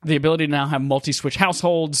 the ability to now have multi-Switch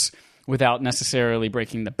households without necessarily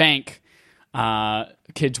breaking the bank.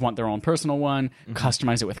 Kids want their own personal one.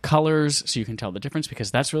 Customize it with colors so you can tell the difference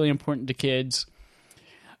because that's really important to kids.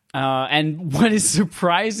 And what is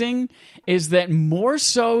surprising is that more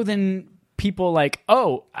so than people like,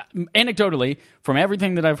 anecdotally, from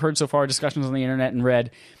everything that I've heard so far, discussions on the internet and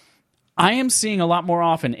read, I am seeing a lot more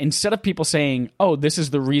often, instead of people saying, this is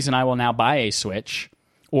the reason I will now buy a Switch,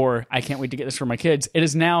 or I can't wait to get this for my kids, it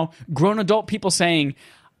is now grown adult people saying,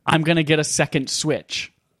 I'm going to get a second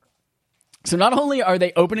Switch. So not only are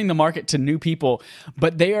they opening the market to new people,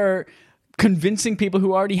 but they are convincing people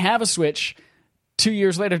who already have a Switch 2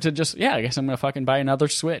 years later to just, I guess I'm going to fucking buy another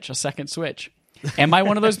Switch, a second Switch. Am I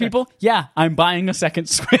one of those people? Yeah, I'm buying a second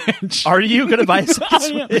Switch. Are you going to buy a second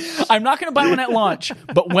Switch? I'm not going to buy one at launch,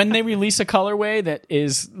 but when they release a colorway that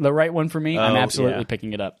is the right one for me, I'm absolutely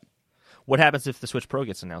picking it up. What happens if the Switch Pro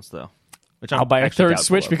gets announced, though? I'll buy a third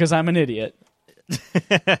Switch because I'm an idiot.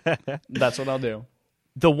 That's what I'll do.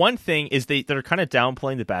 The one thing is they're kind of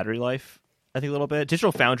downplaying the battery life, I think, a little bit.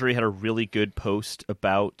 Digital Foundry had a really good post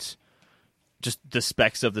about just the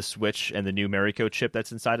specs of the Switch and the new Marico chip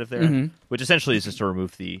that's inside of there, which essentially is just to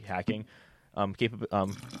remove the hacking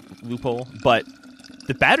loophole. But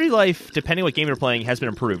the battery life, depending on what game you're playing, has been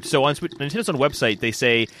improved. So on Nintendo's own website, they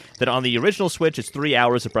say that on the original Switch, it's 3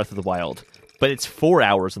 hours of Breath of the Wild, but it's 4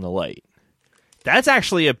 hours in the Lite. That's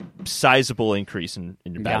actually a sizable increase in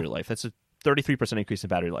your battery life. That's a 33% increase in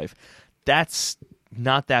battery life. That's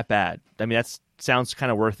not that bad. I mean, that sounds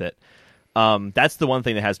kind of worth it. That's the one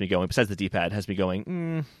thing that has me going, besides the D-pad, has me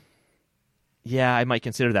going, I might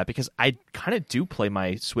consider that, because I kind of do play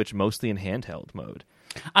my Switch mostly in handheld mode.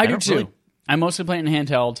 I do too. I mostly play it in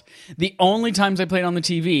handheld. The only times I play it on the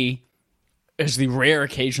TV is the rare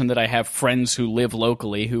occasion that I have friends who live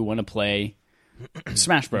locally who want to play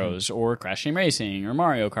Smash Bros. Or Crash Team Racing or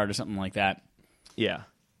Mario Kart or something like that. Yeah.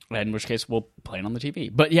 In which case, we'll play it on the TV.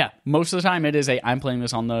 But yeah, most of the time it is I'm playing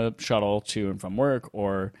this on the shuttle to and from work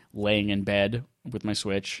or laying in bed with my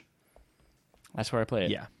Switch. That's where I play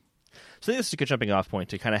it. Yeah. So I think this is a good jumping off point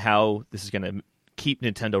to kind of how this is going to keep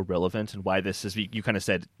Nintendo relevant and why this is, you kind of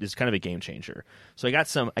said, is kind of a game changer. So I got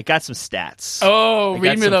some stats. Oh,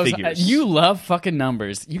 read me those. Figures. You love fucking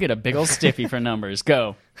numbers. You get a big old stiffy for numbers.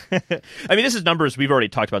 Go. I mean, this is numbers we've already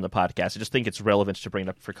talked about in the podcast. I just think it's relevant to bring it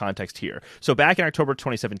up for context here. So back in October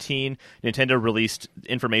 2017, Nintendo released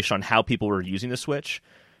information on how people were using the Switch.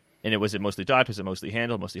 And was it mostly docked? Was it mostly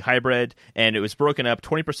handheld? Mostly hybrid? And it was broken up.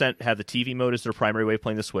 20% have the TV mode as their primary way of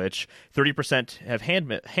playing the Switch. 30% have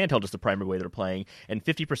handheld as the primary way they're playing. And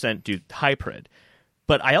 50% do hybrid.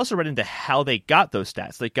 But I also read into how they got those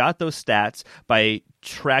stats. They got those stats by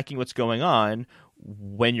tracking what's going on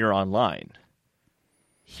when you're online.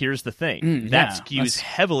 Here's the thing. That skews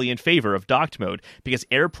heavily in favor of docked mode because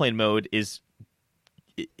airplane mode is...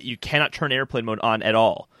 You cannot turn airplane mode on at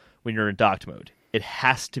all when you're in docked mode. It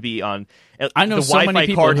has to be on. I know the so Wi-Fi many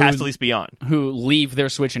people card has to at least be on. Who leave their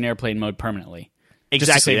Switch in airplane mode permanently.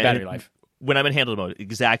 Exactly. Just to save battery life. When I'm in handheld mode,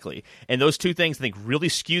 exactly. And those two things, I think, really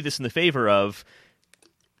skew this in the favor of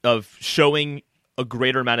showing a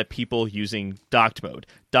greater amount of people using docked mode.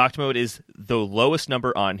 Docked mode is the lowest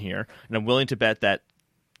number on here, and I'm willing to bet that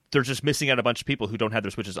they're just missing out a bunch of people who don't have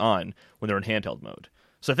their Switches on when they're in handheld mode.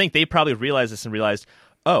 So I think they probably realized this and realized,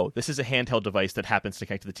 oh, this is a handheld device that happens to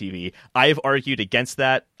connect to the TV. I've argued against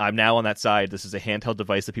that. I'm now on that side. This is a handheld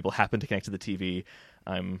device that people happen to connect to the TV.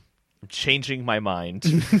 I'm changing my mind.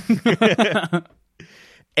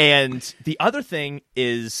 And the other thing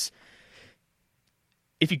is,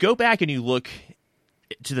 if you go back and you look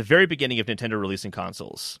to the very beginning of Nintendo releasing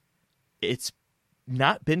consoles, it's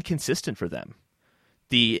not been consistent for them.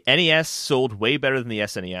 The NES sold way better than the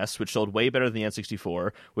SNES, which sold way better than the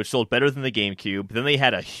N64, which sold better than the GameCube. Then they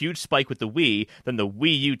had a huge spike with the Wii. Then the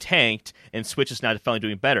Wii U tanked, and Switch is now finally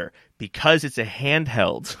doing better because it's a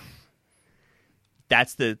handheld.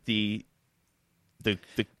 That's the. All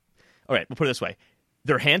right, we'll put it this way: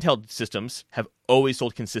 their handheld systems have always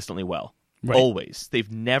sold consistently well. Right. Always,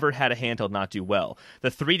 they've never had a handheld not do well.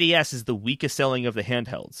 The 3DS is the weakest selling of the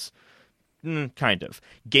handhelds. Kind of.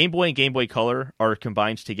 Game Boy and Game Boy Color are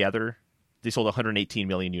combined together. They sold 118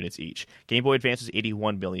 million units each. Game Boy Advance was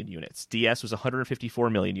 81 million units. DS was 154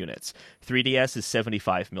 million units. 3DS is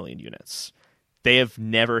 75 million units. They have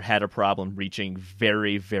never had a problem reaching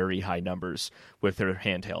very, very high numbers with their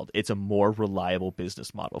handheld. It's a more reliable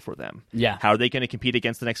business model for them. Yeah. How are they going to compete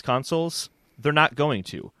against the next consoles? They're not going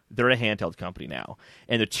to. They're a handheld company now.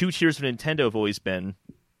 And the two tiers of Nintendo have always been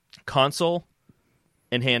console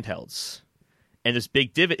and handhelds. And this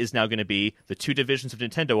big divot is now going to be the two divisions of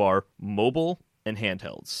Nintendo are mobile and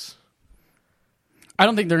handhelds. I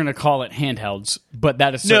don't think they're going to call it handhelds, but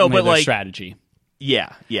that is certainly their strategy.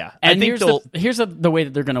 Yeah. And here's the way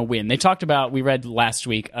that they're going to win. They talked about, we read last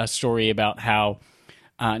week a story about how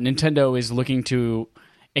Nintendo is looking to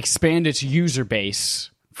expand its user base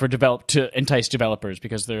to entice developers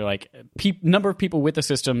because they're like, number of people with the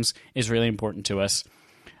systems is really important to us,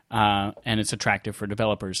 and it's attractive for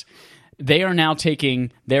developers. They are now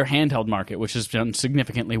taking their handheld market, which has done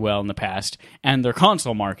significantly well in the past, and their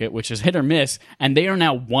console market, which is hit or miss, and they are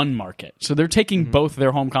now one market. So they're taking both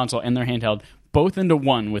their home console and their handheld both into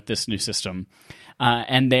one with this new system,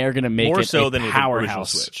 and they are going to make more it so a than powerhouse. The original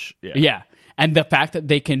Switch. Yeah, and the fact that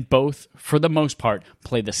they can both, for the most part,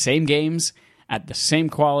 play the same games at the same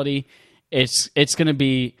quality, it's going to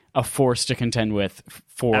be a force to contend with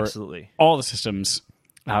for Absolutely. All the systems.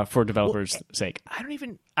 For developers' sake.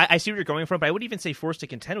 I see where you're going from, but I wouldn't even say forced to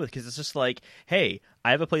contend with because it's just like, hey,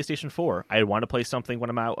 I have a PlayStation 4. I want to play something when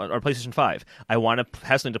I'm out, or PlayStation 5. I want to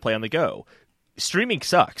have something to play on the go. Streaming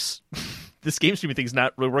sucks. This game streaming thing's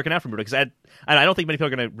not really working out for me because I don't think many people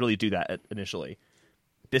are going to really do that initially.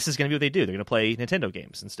 This is going to be what they do. They're going to play Nintendo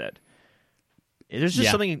games instead. There's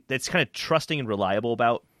just something that's kind of trusting and reliable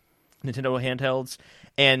about Nintendo handhelds,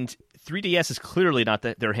 and 3DS is clearly not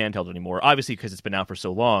their handheld anymore, obviously because it's been out for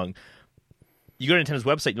so long. You go to Nintendo's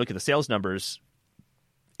website, you look at the sales numbers,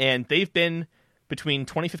 and they've been, between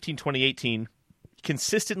 2015 and 2018,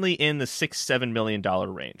 consistently in the $6-7 million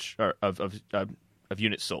range of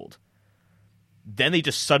units sold. Then they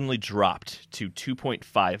just suddenly dropped to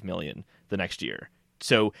 2.5 million the next year.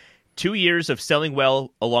 So 2 years of selling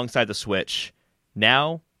well alongside the Switch.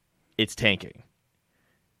 Now it's tanking.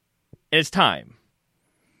 And it's time.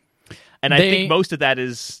 And I think most of that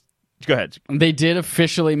is... Go ahead. They did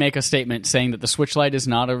officially make a statement saying that the Switch Lite is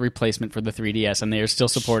not a replacement for the 3DS, and they are still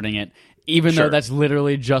supporting it, even though that's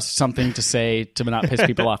literally just something to say to not piss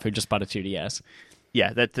people off who just bought a 2DS.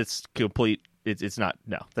 Yeah, that's complete... It's not...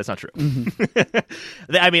 No, that's not true.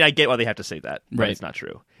 Mm-hmm. I mean, I get why they have to say that, but it's not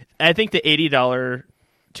true. I think the $80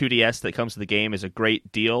 2DS that comes to the game is a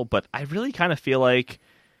great deal, but I really kind of feel like...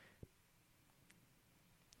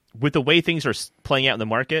 with the way things are playing out in the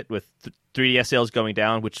market, with 3DS sales going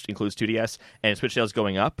down, which includes 2DS, and Switch sales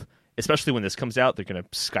going up, especially when this comes out, they're going to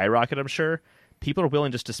skyrocket, I'm sure. People are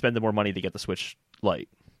willing just to spend the more money to get the Switch Lite.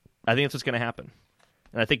 I think that's what's going to happen.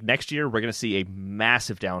 And I think next year we're going to see a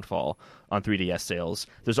massive downfall on 3DS sales.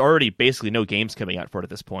 There's already basically no games coming out for it at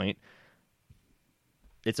this point.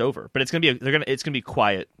 It's over. But it's going to be quiet. It's going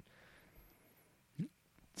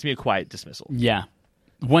to be a quiet dismissal. Yeah.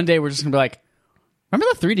 One day we're just going to be like,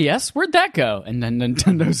 remember the 3DS? Where'd that go? And then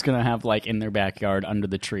Nintendo's going to have, like, in their backyard under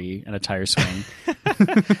the tree and a tire swing.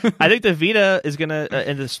 I think the Vita is going to,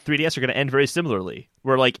 and the 3DS are going to end very similarly.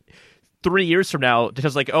 Where, like, 3 years from now,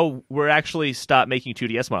 Nintendo's like, oh, we're actually stopped making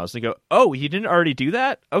 2DS models. And they go, oh, you didn't already do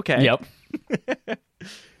that? Okay. Yep.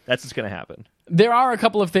 That's what's going to happen. There are a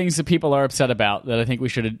couple of things that people are upset about that I think we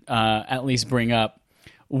should at least bring up.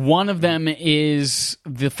 One of them is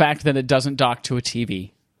the fact that it doesn't dock to a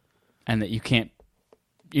TV and that you can't,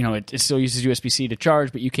 it still uses USB-C to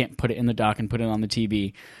charge, but you can't put it in the dock and put it on the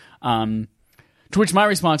TV. To which my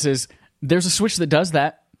response is, there's a Switch that does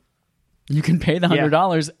that. You can pay the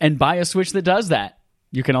 $100 and buy a Switch that does that.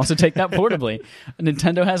 You can also take that portably.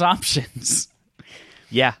 Nintendo has options.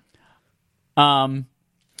 Yeah.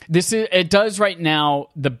 It does right now.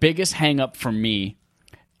 The biggest hang-up for me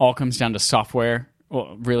all comes down to software,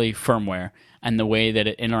 well, really firmware, and the way that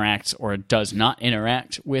it interacts or it does not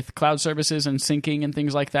interact with cloud services and syncing and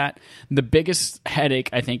things like that. The biggest headache,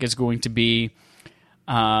 I think, is going to be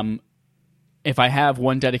if I have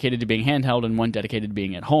one dedicated to being handheld and one dedicated to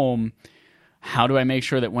being at home, how do I make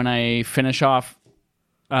sure that when I finish off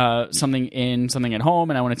something at home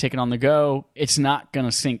and I want to take it on the go, it's not going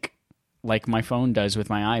to sync like my phone does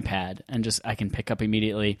with my iPad and just I can pick up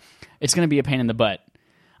immediately. It's going to be a pain in the butt.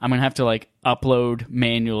 I'm going to have to upload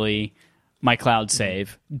manually my cloud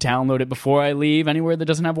save, download it before I leave anywhere that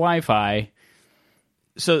doesn't have Wi-Fi.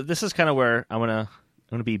 So this is kind of where I'm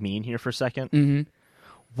gonna be mean here for a second. Mm-hmm.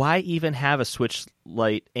 Why even have a Switch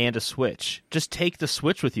Lite and a Switch? Just take the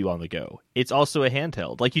Switch with you on the go. It's also a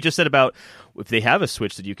handheld. Like you just said about if they have a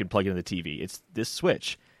Switch that you can plug into the TV, it's this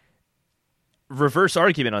Switch. Reverse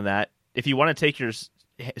argument on that. If you want to take your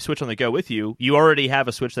Switch on the go with you, you already have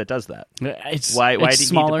a Switch that does that. Why do you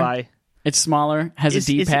smaller. need to buy? It's smaller, has a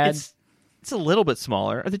D-pad. It's a little bit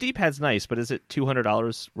smaller. The D-pad's nice, but is it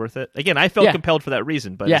 $200 worth it? Again, I felt compelled for that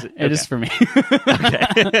reason. But it is for me.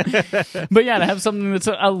 Okay. But yeah, to have something that's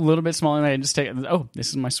a little bit smaller, and I just take, this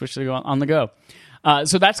is my Switch to go on the go.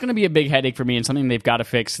 So that's going to be a big headache for me and something they've got to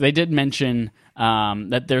fix. They did mention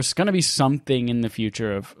that there's going to be something in the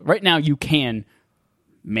future of, right now you can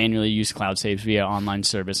manually use cloud saves via online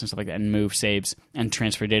service and stuff like that and move saves and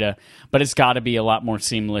transfer data, but it's got to be a lot more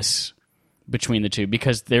seamless between the two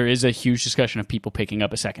because there is a huge discussion of people picking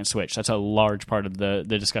up a second Switch. That's a large part of the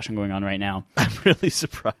discussion going on right now. I'm really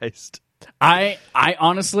surprised. I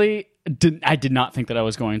honestly did not think that I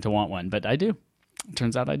was going to want one, but I do.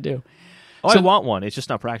 Turns out I do. I want one. It's just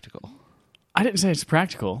not practical. I didn't say it's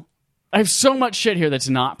practical. I have so much shit here that's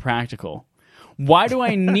not practical. Why do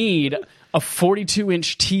I need a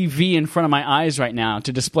 42-inch TV in front of my eyes right now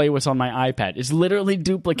to display what's on my iPad? It's literally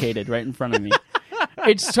duplicated right in front of me.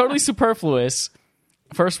 It's totally superfluous,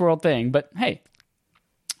 first world thing, but hey.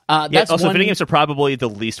 That's also, one... video games are probably the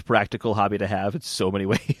least practical hobby to have in so many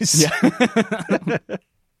ways.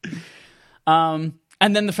 Yeah.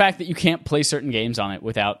 And then the fact that you can't play certain games on it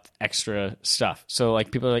without extra stuff. So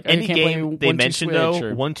people are like, any can't game play they mentioned though,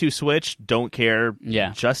 or... 1-2 Switch, don't care.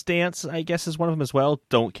 Yeah. Just Dance, I guess, is one of them as well.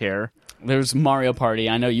 Don't care. There's Mario Party.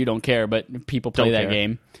 I know you don't care, but people play that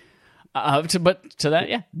game. But to that,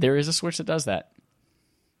 yeah, there is a Switch that does that.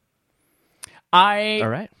 All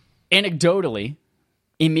right. Anecdotally,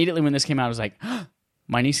 immediately when this came out, I was like,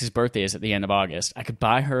 my niece's birthday is at the end of August. I could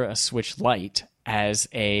buy her a Switch Lite as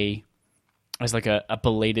a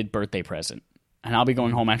belated birthday present. And I'll be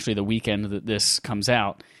going home actually the weekend that this comes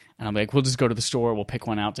out. And I'll be like, we'll just go to the store, we'll pick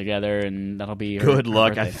one out together, and that'll be her Good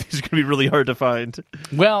luck. birthday. I think it's going to be really hard to find.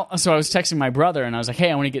 Well, so I was texting my brother, and I was like,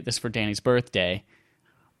 hey, I want to get this for Danny's birthday.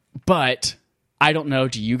 But I don't know,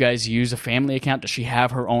 do you guys use a family account? Does she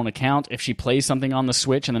have her own account? If she plays something on the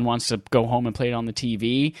Switch and then wants to go home and play it on the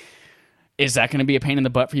TV, is that going to be a pain in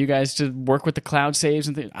the butt for you guys to work with the cloud saves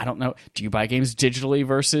and things? I don't know. Do you buy games digitally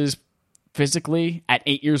versus physically? At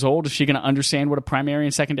 8 years old, is she going to understand what a primary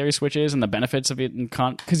and secondary Switch is and the benefits of it?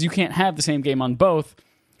 Because you can't have the same game on both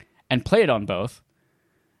and play it on both.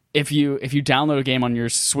 If you download a game on your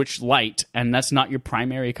Switch Lite and that's not your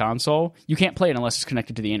primary console, you can't play it unless it's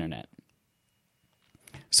connected to the internet.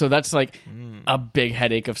 So that's a big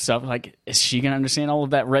headache of stuff. Is she going to understand all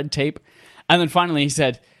of that red tape? And then finally he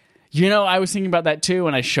said, You know, I was thinking about that too,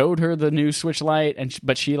 and I showed her the new Switch Lite,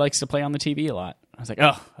 but she likes to play on the TV a lot. I was like,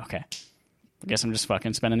 oh, okay. I guess I'm just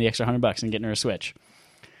fucking spending the extra $100 and getting her a Switch.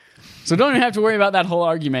 So don't even have to worry about that whole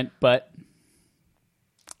argument, but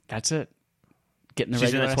that's it. Getting the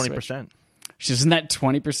She's in regular that 20%. Switch. She's in that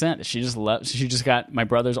 20%. She just loves. She just got my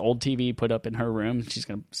brother's old TV put up in her room. She's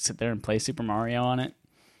gonna sit there and play Super Mario on it.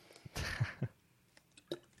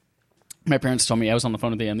 My parents told me, I was on the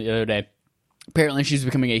phone with them the other day. Apparently, she's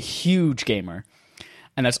becoming a huge gamer,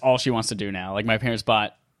 and that's all she wants to do now. Like, my parents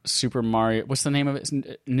bought Super Mario. What's the name of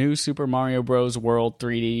it? New Super Mario Bros. World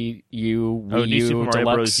 3D U. Oh, New Super Mario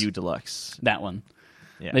Deluxe. Bros. U Deluxe. That one.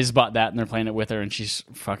 Yeah. They just bought that, and they're playing it with her, and she's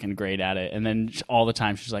fucking great at it. And then all the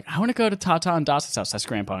time, she's like, I want to go to Tata and Das's house. That's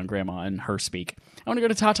Grandpa and Grandma and her speak. I want to go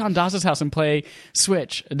to Tata and Das's house and play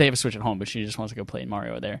Switch. They have a Switch at home, but she just wants to go play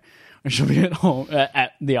Mario there. And she'll be at home,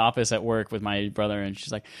 at the office at work with my brother, and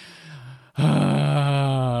she's like,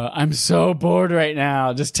 I'm so bored right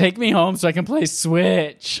now. Just take me home so I can play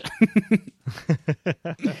Switch.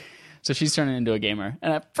 So she's turning into a gamer,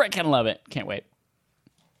 and I freaking love it. Can't wait.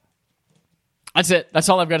 That's it. That's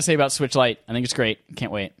all I've got to say about Switch Lite. I think it's great.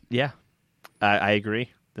 Can't wait. Yeah, I agree.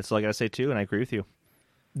 That's all I got to say, too, and I agree with you.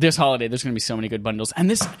 This holiday, there's going to be so many good bundles. And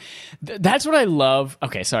that's what I love.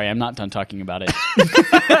 Okay, sorry, I'm not done talking about it.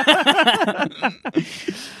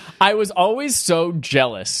 I was always so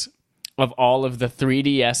jealous of all of the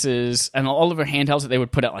 3DSs and all of our handhelds that they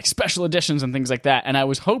would put out, like special editions and things like that. And I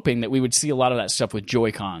was hoping that we would see a lot of that stuff with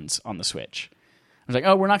Joy-Cons on the Switch. I was like,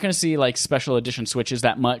 oh, we're not going to see like special edition Switches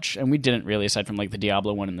that much, and we didn't really, aside from like the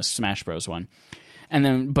Diablo one and the Smash Bros one. And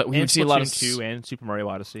then, but we would see a lot of 2 and Super Mario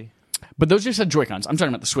Odyssey. But those just had Joy-Cons. I'm talking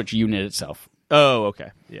about the Switch unit itself. Oh,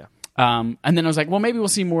 okay, yeah. And then I was like, well, maybe we'll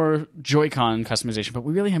see more Joy-Con customization, but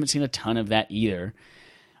we really haven't seen a ton of that either.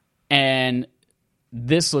 And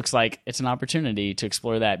this looks like it's an opportunity to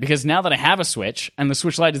explore that, because now that I have a Switch and the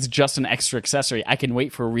Switch Lite is just an extra accessory, I can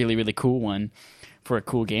wait for a really, really cool one for a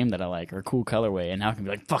cool game that I like or a cool colorway, and now I can be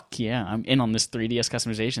like, fuck yeah, I'm in on this 3DS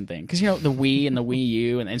customization thing. Because, you know, the Wii and the Wii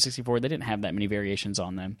U and the N64, they didn't have that many variations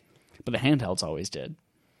on them, but the handhelds always did.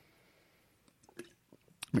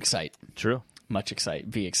 I'm excited. True. Much excite.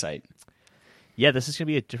 Be excite. Yeah, this is going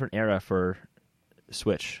to be a different era for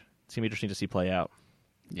Switch. It's going to be interesting to see play out.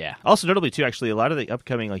 Yeah. Also, notably, too, actually, a lot of the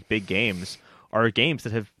upcoming like big games are games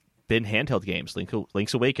that have been handheld games.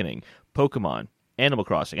 Link's Awakening, Pokemon, Animal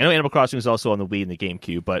Crossing. I know Animal Crossing is also on the Wii and the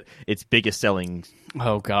GameCube, but its biggest selling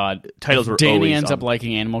Oh, God. titles If were Danny always ends on... up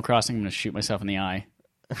liking Animal Crossing, I'm going to shoot myself in the eye.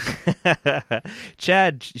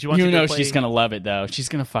 Chad, she wants You to know play... she's going to love it, though. She's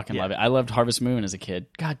going to fucking Yeah. love it. I loved Harvest Moon as a kid.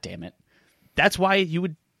 God damn it. That's why you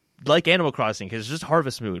would like Animal Crossing, because it's just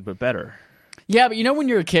Harvest Moon, but better. Yeah, but you know when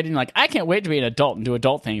you're a kid and you're like, I can't wait to be an adult and do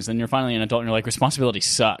adult things, then you're finally an adult and you're like, responsibility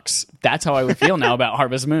sucks. That's how I would feel now about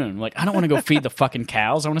Harvest Moon. Like, I don't want to go feed the fucking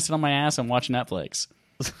cows. I want to sit on my ass and watch Netflix.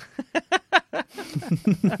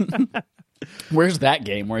 Where's that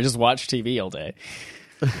game where I just watch TV all day?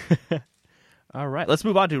 All right, let's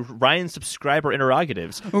move on to Ryan's subscriber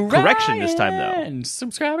interrogatives. Correction this time, though.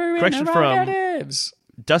 Subscriber Correction from- interrogatives.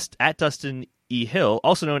 Dustin E. Hill,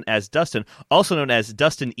 also known as Dustin, also known as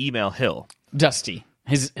Dustin Email Hill. Dusty.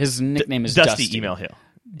 His nickname is Dusty Email Hill.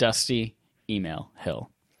 Dusty Email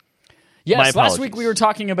Hill. Yes, My last apologies. week we were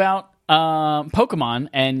talking about Pokemon,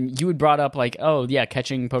 and you had brought up like, oh yeah,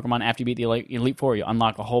 catching Pokemon after you beat the Elite Four, you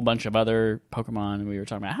unlock a whole bunch of other Pokemon, and we were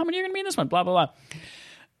talking about how many are going to be in this one, blah blah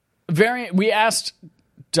blah. We asked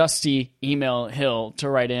Dusty Email Hill to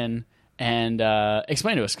write in and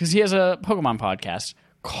explain to us, because he has a Pokemon podcast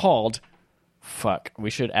called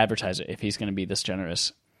we should advertise it if he's going to be this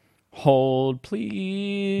generous. Hold,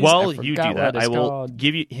 please. While I you do forgot that, what I it's will called.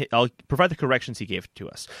 I'll provide the corrections he gave to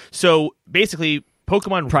us. So basically,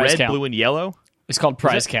 Pokemon Prize Red, count. Blue, and Yellow. It's called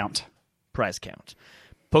Prize Count. Prize count.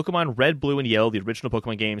 Pokemon Red, Blue, and Yellow, the original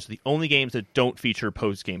Pokemon games, are the only games that don't feature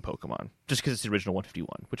post-game Pokemon, just because it's the original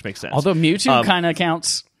 151, which makes sense. Although Mewtwo kind of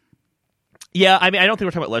counts. Yeah, I mean, I don't think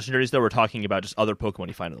we're talking about legendaries, though. We're talking about just other Pokemon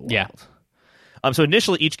you find in the world. Yeah. So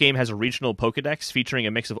initially, each game has a regional Pokedex featuring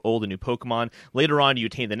a mix of old and new Pokemon. Later on, you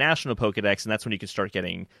attain the national Pokedex, and that's when you can start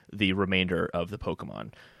getting the remainder of the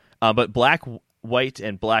Pokemon. But Black, White,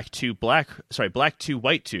 and Black 2,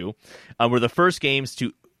 White 2 were the first games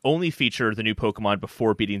to only feature the new Pokemon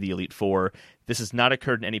before beating the Elite Four. This has not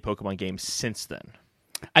occurred in any Pokemon game since then.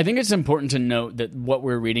 I think it's important to note that what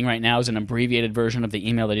we're reading right now is an abbreviated version of the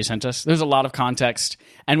email that he sent us. There's a lot of context,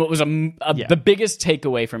 and what was the biggest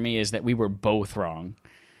takeaway for me is that we were both wrong.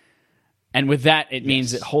 And with that, it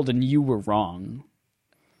means that Holden, you were wrong.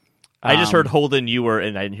 I just heard Holden, you were,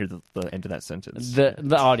 and I didn't hear the end of that sentence.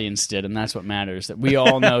 The audience did, and that's what matters. That we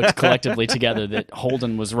all know collectively together that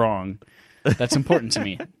Holden was wrong. That's important to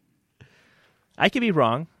me. I could be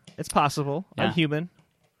wrong. It's possible. Yeah. I'm human.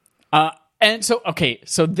 And so, okay,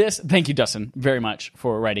 so this, thank you, Dustin, very much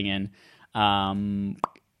for writing in. I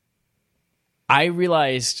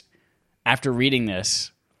realized after reading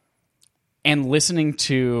this and listening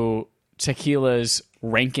to Tequila's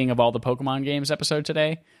ranking of all the Pokemon games episode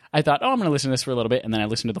today, I thought, I'm going to listen to this for a little bit, and then I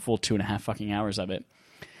listened to the full 2.5 fucking hours of it.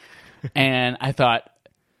 And I thought,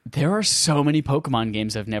 there are so many Pokemon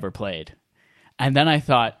games I've never played. And then I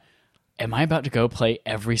thought, am I about to go play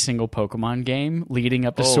every single Pokemon game leading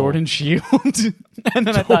up to Sword and Shield? And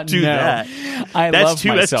then I thought, do no. that. That's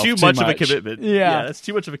too much of a commitment. Yeah. That's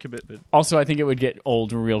too much of a commitment. Also, I think it would get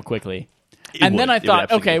old real quickly. Then I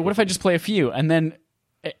thought, okay, what if I just play a few? And then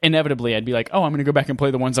inevitably I'd be like, I'm going to go back and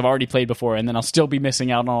play the ones I've already played before, and then I'll still be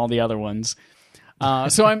missing out on all the other ones.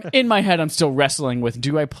 So I'm in my head, I'm still wrestling with,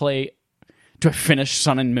 do I finish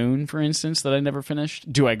Sun and Moon, for instance, that I never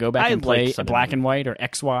finished? Do I go back and play Black and White or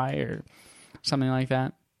XY or something like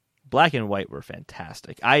that? Black and White were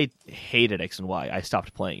fantastic. I hated X and Y. I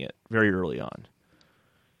stopped playing it very early on.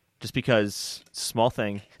 Just because small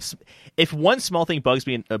thing. If one small thing bugs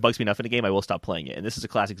me enough in a game, I will stop playing it. And this is a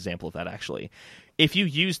classic example of that, actually. If you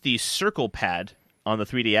use the circle pad on the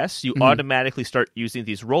 3DS, you automatically start using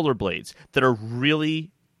these rollerblades that are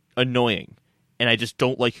really annoying. And I just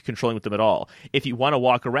don't like controlling with them at all. If you want to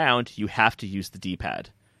walk around, you have to use the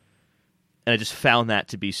D-pad. And I just found that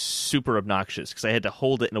to be super obnoxious because I had to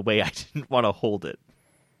hold it in a way I didn't want to hold it.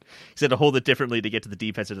 Because I had to hold it differently to get to the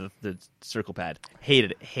D-pad to the circle pad.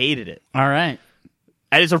 Hated it. All right.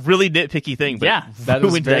 And it's a really nitpicky thing. But Yeah, that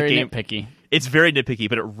is very nitpicky. It's very nitpicky,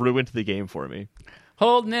 but it ruined the game for me.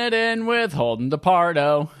 Holding it in with Holden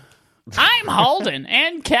DePardo. I'm Holden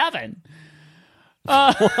and Kevin.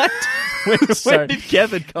 What? Where did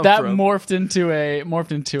Kevin come that from? morphed into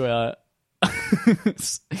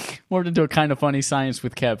a kind of funny Science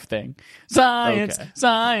with Kev thing. Science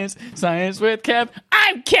with Kev.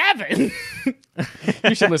 I'm Kevin.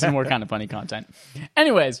 You should listen to more kind of funny content.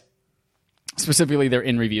 Anyways, specifically their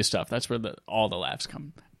in-review stuff. That's where all the laughs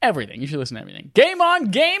come. Everything. You should listen to everything. Game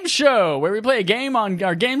On Game Show, where we play a game on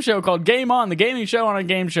our game show called Game On, the gaming show on our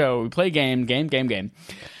game show. We play game.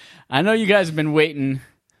 I know you guys have been waiting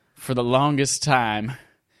for the longest time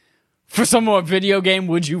for some more video game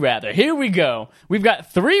Would You Rather. Here we go. We've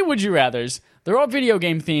got 3 Would You Rathers. They're all video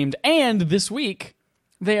game themed, and this week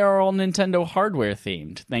they are all Nintendo hardware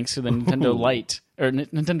themed, thanks to the Nintendo Lite or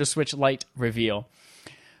Nintendo Switch Lite reveal.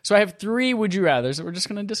 So I have 3 Would You Rathers that we're just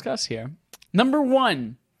going to discuss here. Number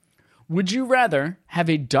 1, would you rather have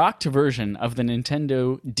a docked version of the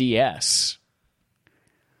Nintendo DS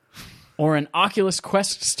or an Oculus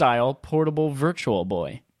Quest style portable Virtual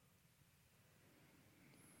Boy?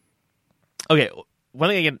 Okay, one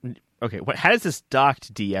thing again. Okay, how does this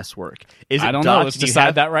docked DS work? Is it I don't docked? know. Let's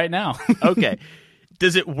decide that right now. Okay.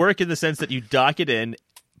 Does it work in the sense that you dock it in,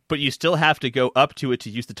 but you still have to go up to it to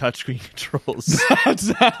use the touchscreen controls? That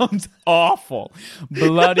sounds awful.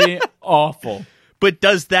 Bloody awful. But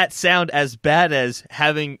does that sound as bad as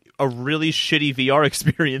having a really shitty VR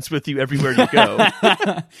experience with you everywhere you go?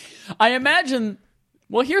 I imagine.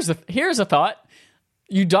 Well, here's a thought.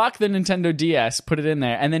 You dock the Nintendo DS, put it in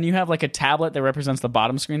there, and then you have like a tablet that represents the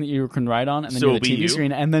bottom screen that you can write on, and then you have the Wii TV U?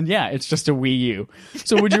 screen, and then it's just a Wii U.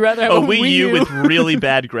 So would you rather have A a Wii U with really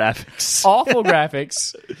bad graphics. awful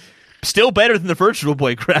graphics, Still better than the Virtual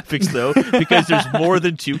Boy graphics, though, because there's more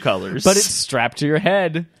than 2 colors. but it's strapped to your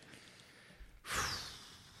head?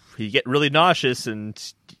 You get really nauseous and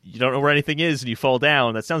you don't know where anything is and you fall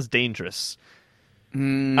down. That sounds dangerous.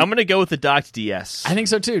 I'm going to go with the docked DS. I think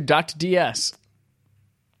so too. Docked DS.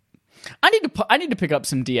 I need to pick up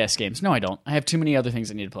some DS games. No, I don't. I have too many other things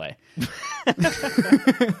I need to play.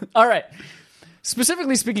 All right.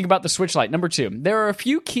 Specifically speaking about the Switch Lite, number 2, there are a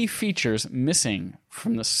few key features missing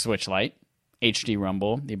from the Switch Lite. HD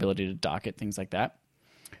Rumble, the ability to dock it, things like that.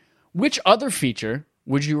 Which other feature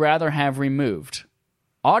would you rather have removed?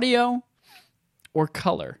 Audio or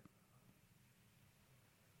color?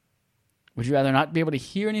 Would you rather not be able to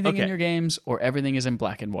hear anything in your games, or everything is in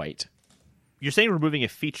black and white? You're saying removing a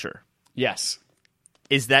feature. Yes.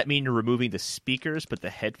 Does that mean you're removing the speakers, but the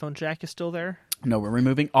headphone jack is still there? No, we're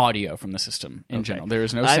removing audio from the system in general. There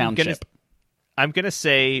is no sound chip. I'm going to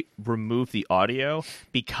say remove the audio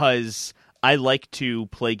because I like to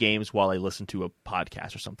play games while I listen to a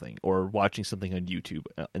podcast or something, or watching something on YouTube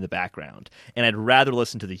in the background. And I'd rather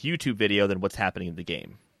listen to the YouTube video than what's happening in the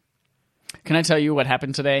game. Can I tell you what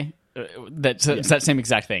happened today? It's that same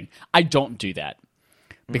exact thing. I don't do that.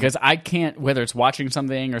 because I can't, whether it's watching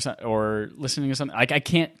something or listening to something, like I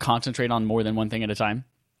can't concentrate on more than one thing at a time.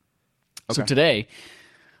 So today,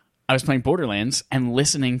 I was playing Borderlands and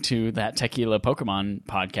listening to that Tequila Pokemon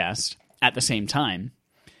podcast at the same time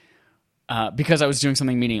because I was doing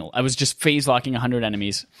something meaningful. I was just phase locking 100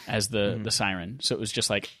 enemies as the siren. So it was just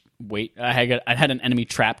like, wait, I had an enemy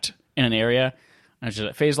trapped in an area. I was just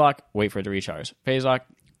like, phase lock, wait for it to recharge. Phase lock.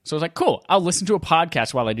 So I was like, cool, I'll listen to a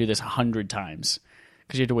podcast while I do this 100 times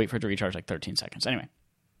because you have to wait for it to recharge like 13 seconds. Anyway.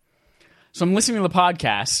 So I'm listening to the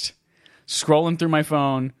podcast, scrolling through my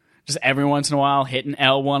phone, just every once in a while hitting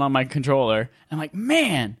L1 on my controller. And I'm like,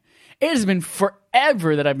 man, it has been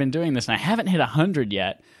forever that I've been doing this and I haven't hit 100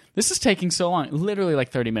 yet. This is taking so long, literally like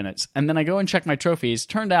 30 minutes. And then I go and check my trophies.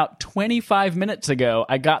 Turned out 25 minutes ago,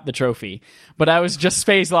 I got the trophy. But I was just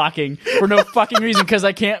phase locking for no fucking reason because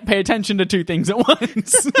I can't pay attention to two things at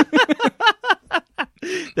once.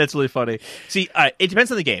 That's really funny. See, it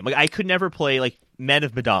depends on the game. Like, I could never play, like, Men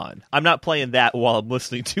of Medan. I'm not playing that while I'm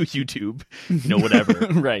listening to YouTube. Whatever.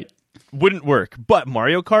 Right. Wouldn't work. But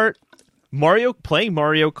Mario Kart... playing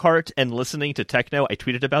Mario Kart and listening to techno, I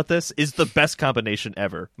tweeted about this, is the best combination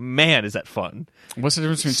ever. Man, is that fun. What's the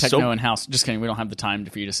difference between techno and house? Just kidding, we don't have the time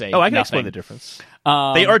for you to say I can nothing. explain the difference.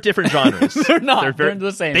 They are different genres. They're not. They're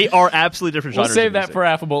the same. They are absolutely different genres. We'll save that for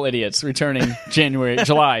affable idiots returning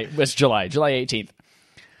July 18th.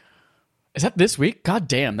 Is that this week? God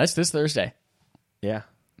damn, that's this Thursday. Yeah.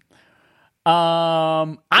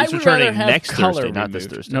 I It's would rather returning have next color Thursday, removed. not this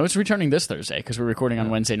Thursday. No, it's returning this Thursday because we're recording on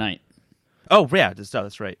Wednesday night. Oh, yeah,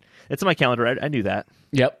 that's right. It's on my calendar. I knew that.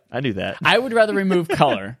 Yep. I knew that. I would rather remove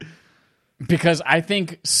color because I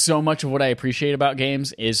think so much of what I appreciate about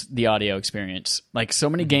games is the audio experience. Like so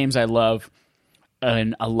many games I love,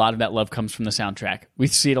 and a lot of that love comes from the soundtrack. We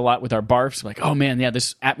see it a lot with our barfs. Like, oh man, yeah,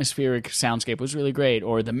 this atmospheric soundscape was really great,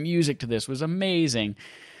 or the music to this was amazing.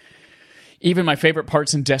 Even my favorite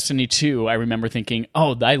parts in Destiny 2, I remember thinking,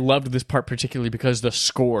 oh, I loved this part particularly because the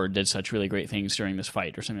score did such really great things during this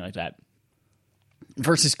fight or something like that.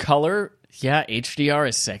 Versus color, yeah, HDR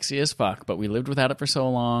is sexy as fuck, but we lived without it for so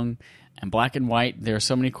long. And black and white, there are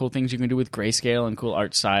so many cool things you can do with grayscale and cool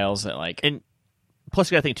art styles that like... And plus,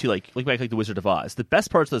 you got to think too, like look back like The Wizard of Oz. The best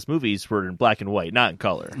parts of those movies were in black and white, not in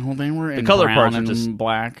color. Well, they were in color brown parts are and just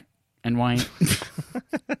black and white.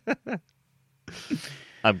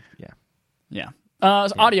 Yeah. Yeah.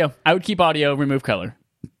 Audio. I would keep audio, remove color.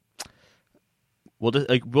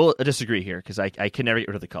 We'll disagree here because I can never get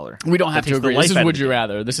rid of the color. We don't have to agree. This is Would You game.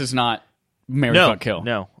 Rather. This is not Marry, No, Fuck, Kill.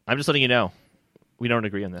 no. I'm just letting you know. We don't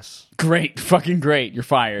agree on this. Great. Fucking great. You're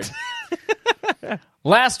fired.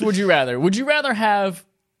 Last Would You Rather. Would you rather have...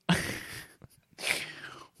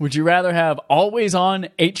 Would you rather have always on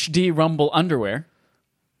HD Rumble underwear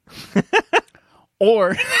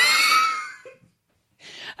or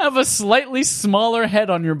have a slightly smaller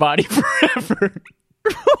head on your body forever?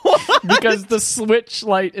 Because the Switch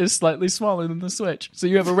Lite is slightly smaller than the Switch. So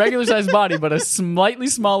you have a regular sized body, but a slightly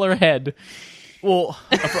smaller head. Well,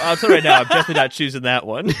 I'll tell you right now, I'm definitely not choosing that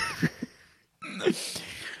one.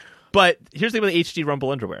 But here's the thing with HD Rumble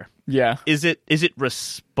underwear. Yeah. Is it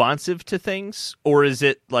responsive to things, or is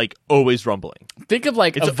it like always rumbling? Think of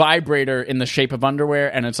like a vibrator in the shape of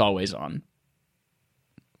underwear, and it's always on.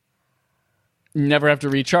 You never have to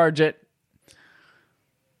recharge it.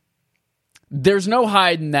 There's no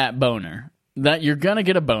hiding that boner. That you're gonna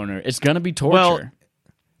get a boner. It's gonna be torture. Well,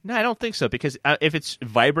 no, I don't think so, because if it's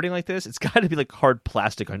vibrating like this, it's got to be like hard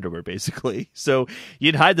plastic underwear, basically. So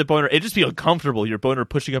you'd hide the boner. It'd just be uncomfortable, your boner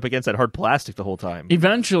pushing up against that hard plastic the whole time.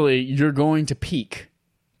 Eventually, you're going to peak.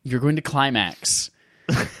 You're going to climax.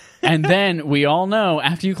 And then we all know,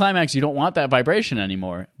 after you climax, you don't want that vibration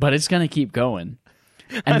anymore. But it's going to keep going.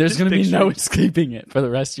 And there's going to be no escaping it for the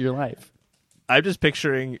rest of your life. I'm just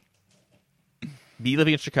picturing me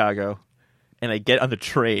living in Chicago, and I get on the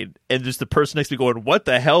train, and just the person next to me going, what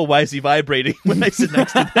the hell? Why is he vibrating when I sit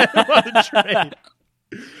next to them on the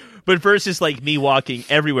train? But first, it's like me walking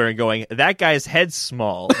everywhere and going, that guy's head's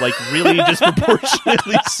small. Like, really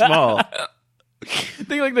disproportionately small.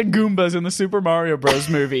 Think like the Goombas in the Super Mario Bros.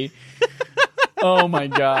 Movie. Oh, my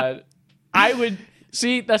God. I would...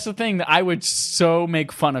 See, that's the thing. That I would so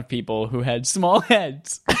make fun of people who had small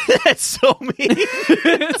heads. That's so mean.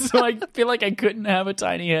 So I feel like I couldn't have a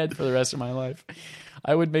tiny head for the rest of my life.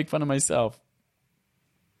 I would make fun of myself.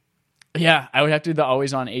 Yeah, I would have to do the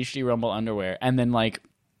always on HD Rumble underwear. And then, like,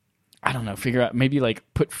 I don't know, figure out, maybe, like,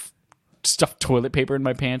 put stuffed toilet paper in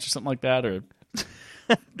my pants or something like that, or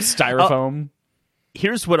styrofoam.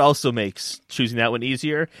 Here's what also makes choosing that one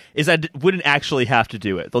easier, is I wouldn't actually have to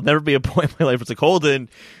do it. There'll never be a point in my life where it's like, Holden,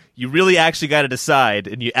 you really actually got to decide,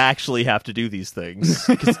 and you actually have to do these things.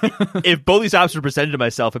 'Cause if both these options were presented to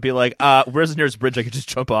myself, I'd be like, where's the nearest bridge I could just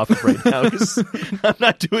jump off of right now? 'Cause I'm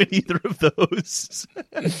not doing either of those.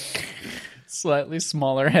 Slightly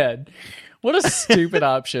smaller head. What a stupid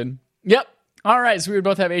option. Yep. All right, so we would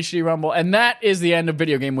both have HD Rumble, and that is the end of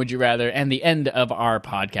Video Game Would You Rather and the end of our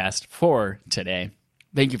podcast for today.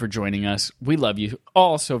 Thank you for joining us. We love you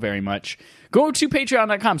all so very much. Go to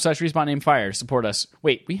patreon.com/RespawnAimFire. Support us.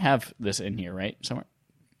 Wait, we have this in here, right? Somewhere.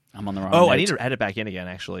 I'm on the wrong Oh, note. I need to add it back in again,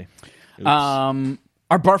 actually. Oops.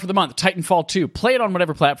 Our bar for the month, Titanfall 2. Play it on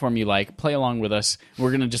whatever platform you like. Play along with us.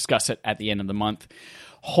 We're going to discuss it at the end of the month.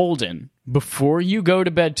 Holden, before you go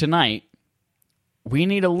to bed tonight, we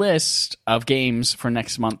need a list of games for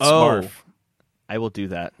next month's Barf. I will do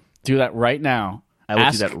that. Do that right now. I will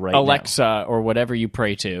Ask do that right Alexa or whatever you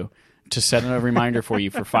pray to set a reminder for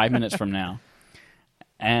you for 5 minutes from now.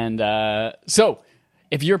 And so,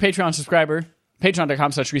 if you're a Patreon subscriber,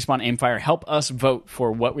 patreon.com/RespawnAimFire, help us vote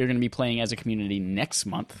for what we're going to be playing as a community next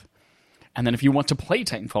month. And then if you want to play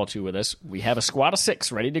Titanfall 2 with us, we have a squad of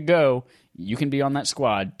 6 ready to go. You can be on that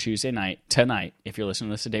squad Tuesday night, tonight, if you're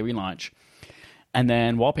listening to this the day we launch. And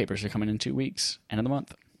then wallpapers are coming in 2 weeks, end of the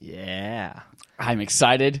month. Yeah. I'm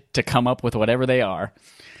excited to come up with whatever they are.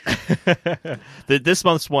 This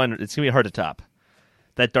month's one, it's going to be hard to top.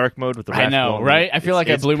 That dark mode with the I know, Wrath right? I feel like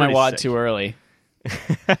I blew my pretty wad sick. too early.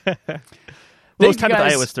 Well, it's time with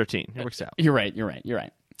guys. iOS 13. It works out. You're right.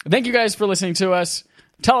 Thank you guys for listening to us.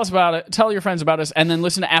 Tell us about it. Tell your friends about us. And then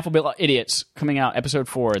listen to Alphabet Idiots coming out, episode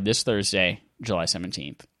 4, this Thursday, July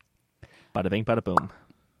 17th. Bada bing, bada boom.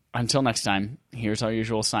 Until next time, here's our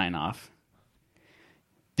usual sign-off.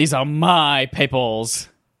 These are my peoples.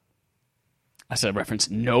 I said a reference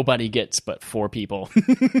nobody gets but 4 people.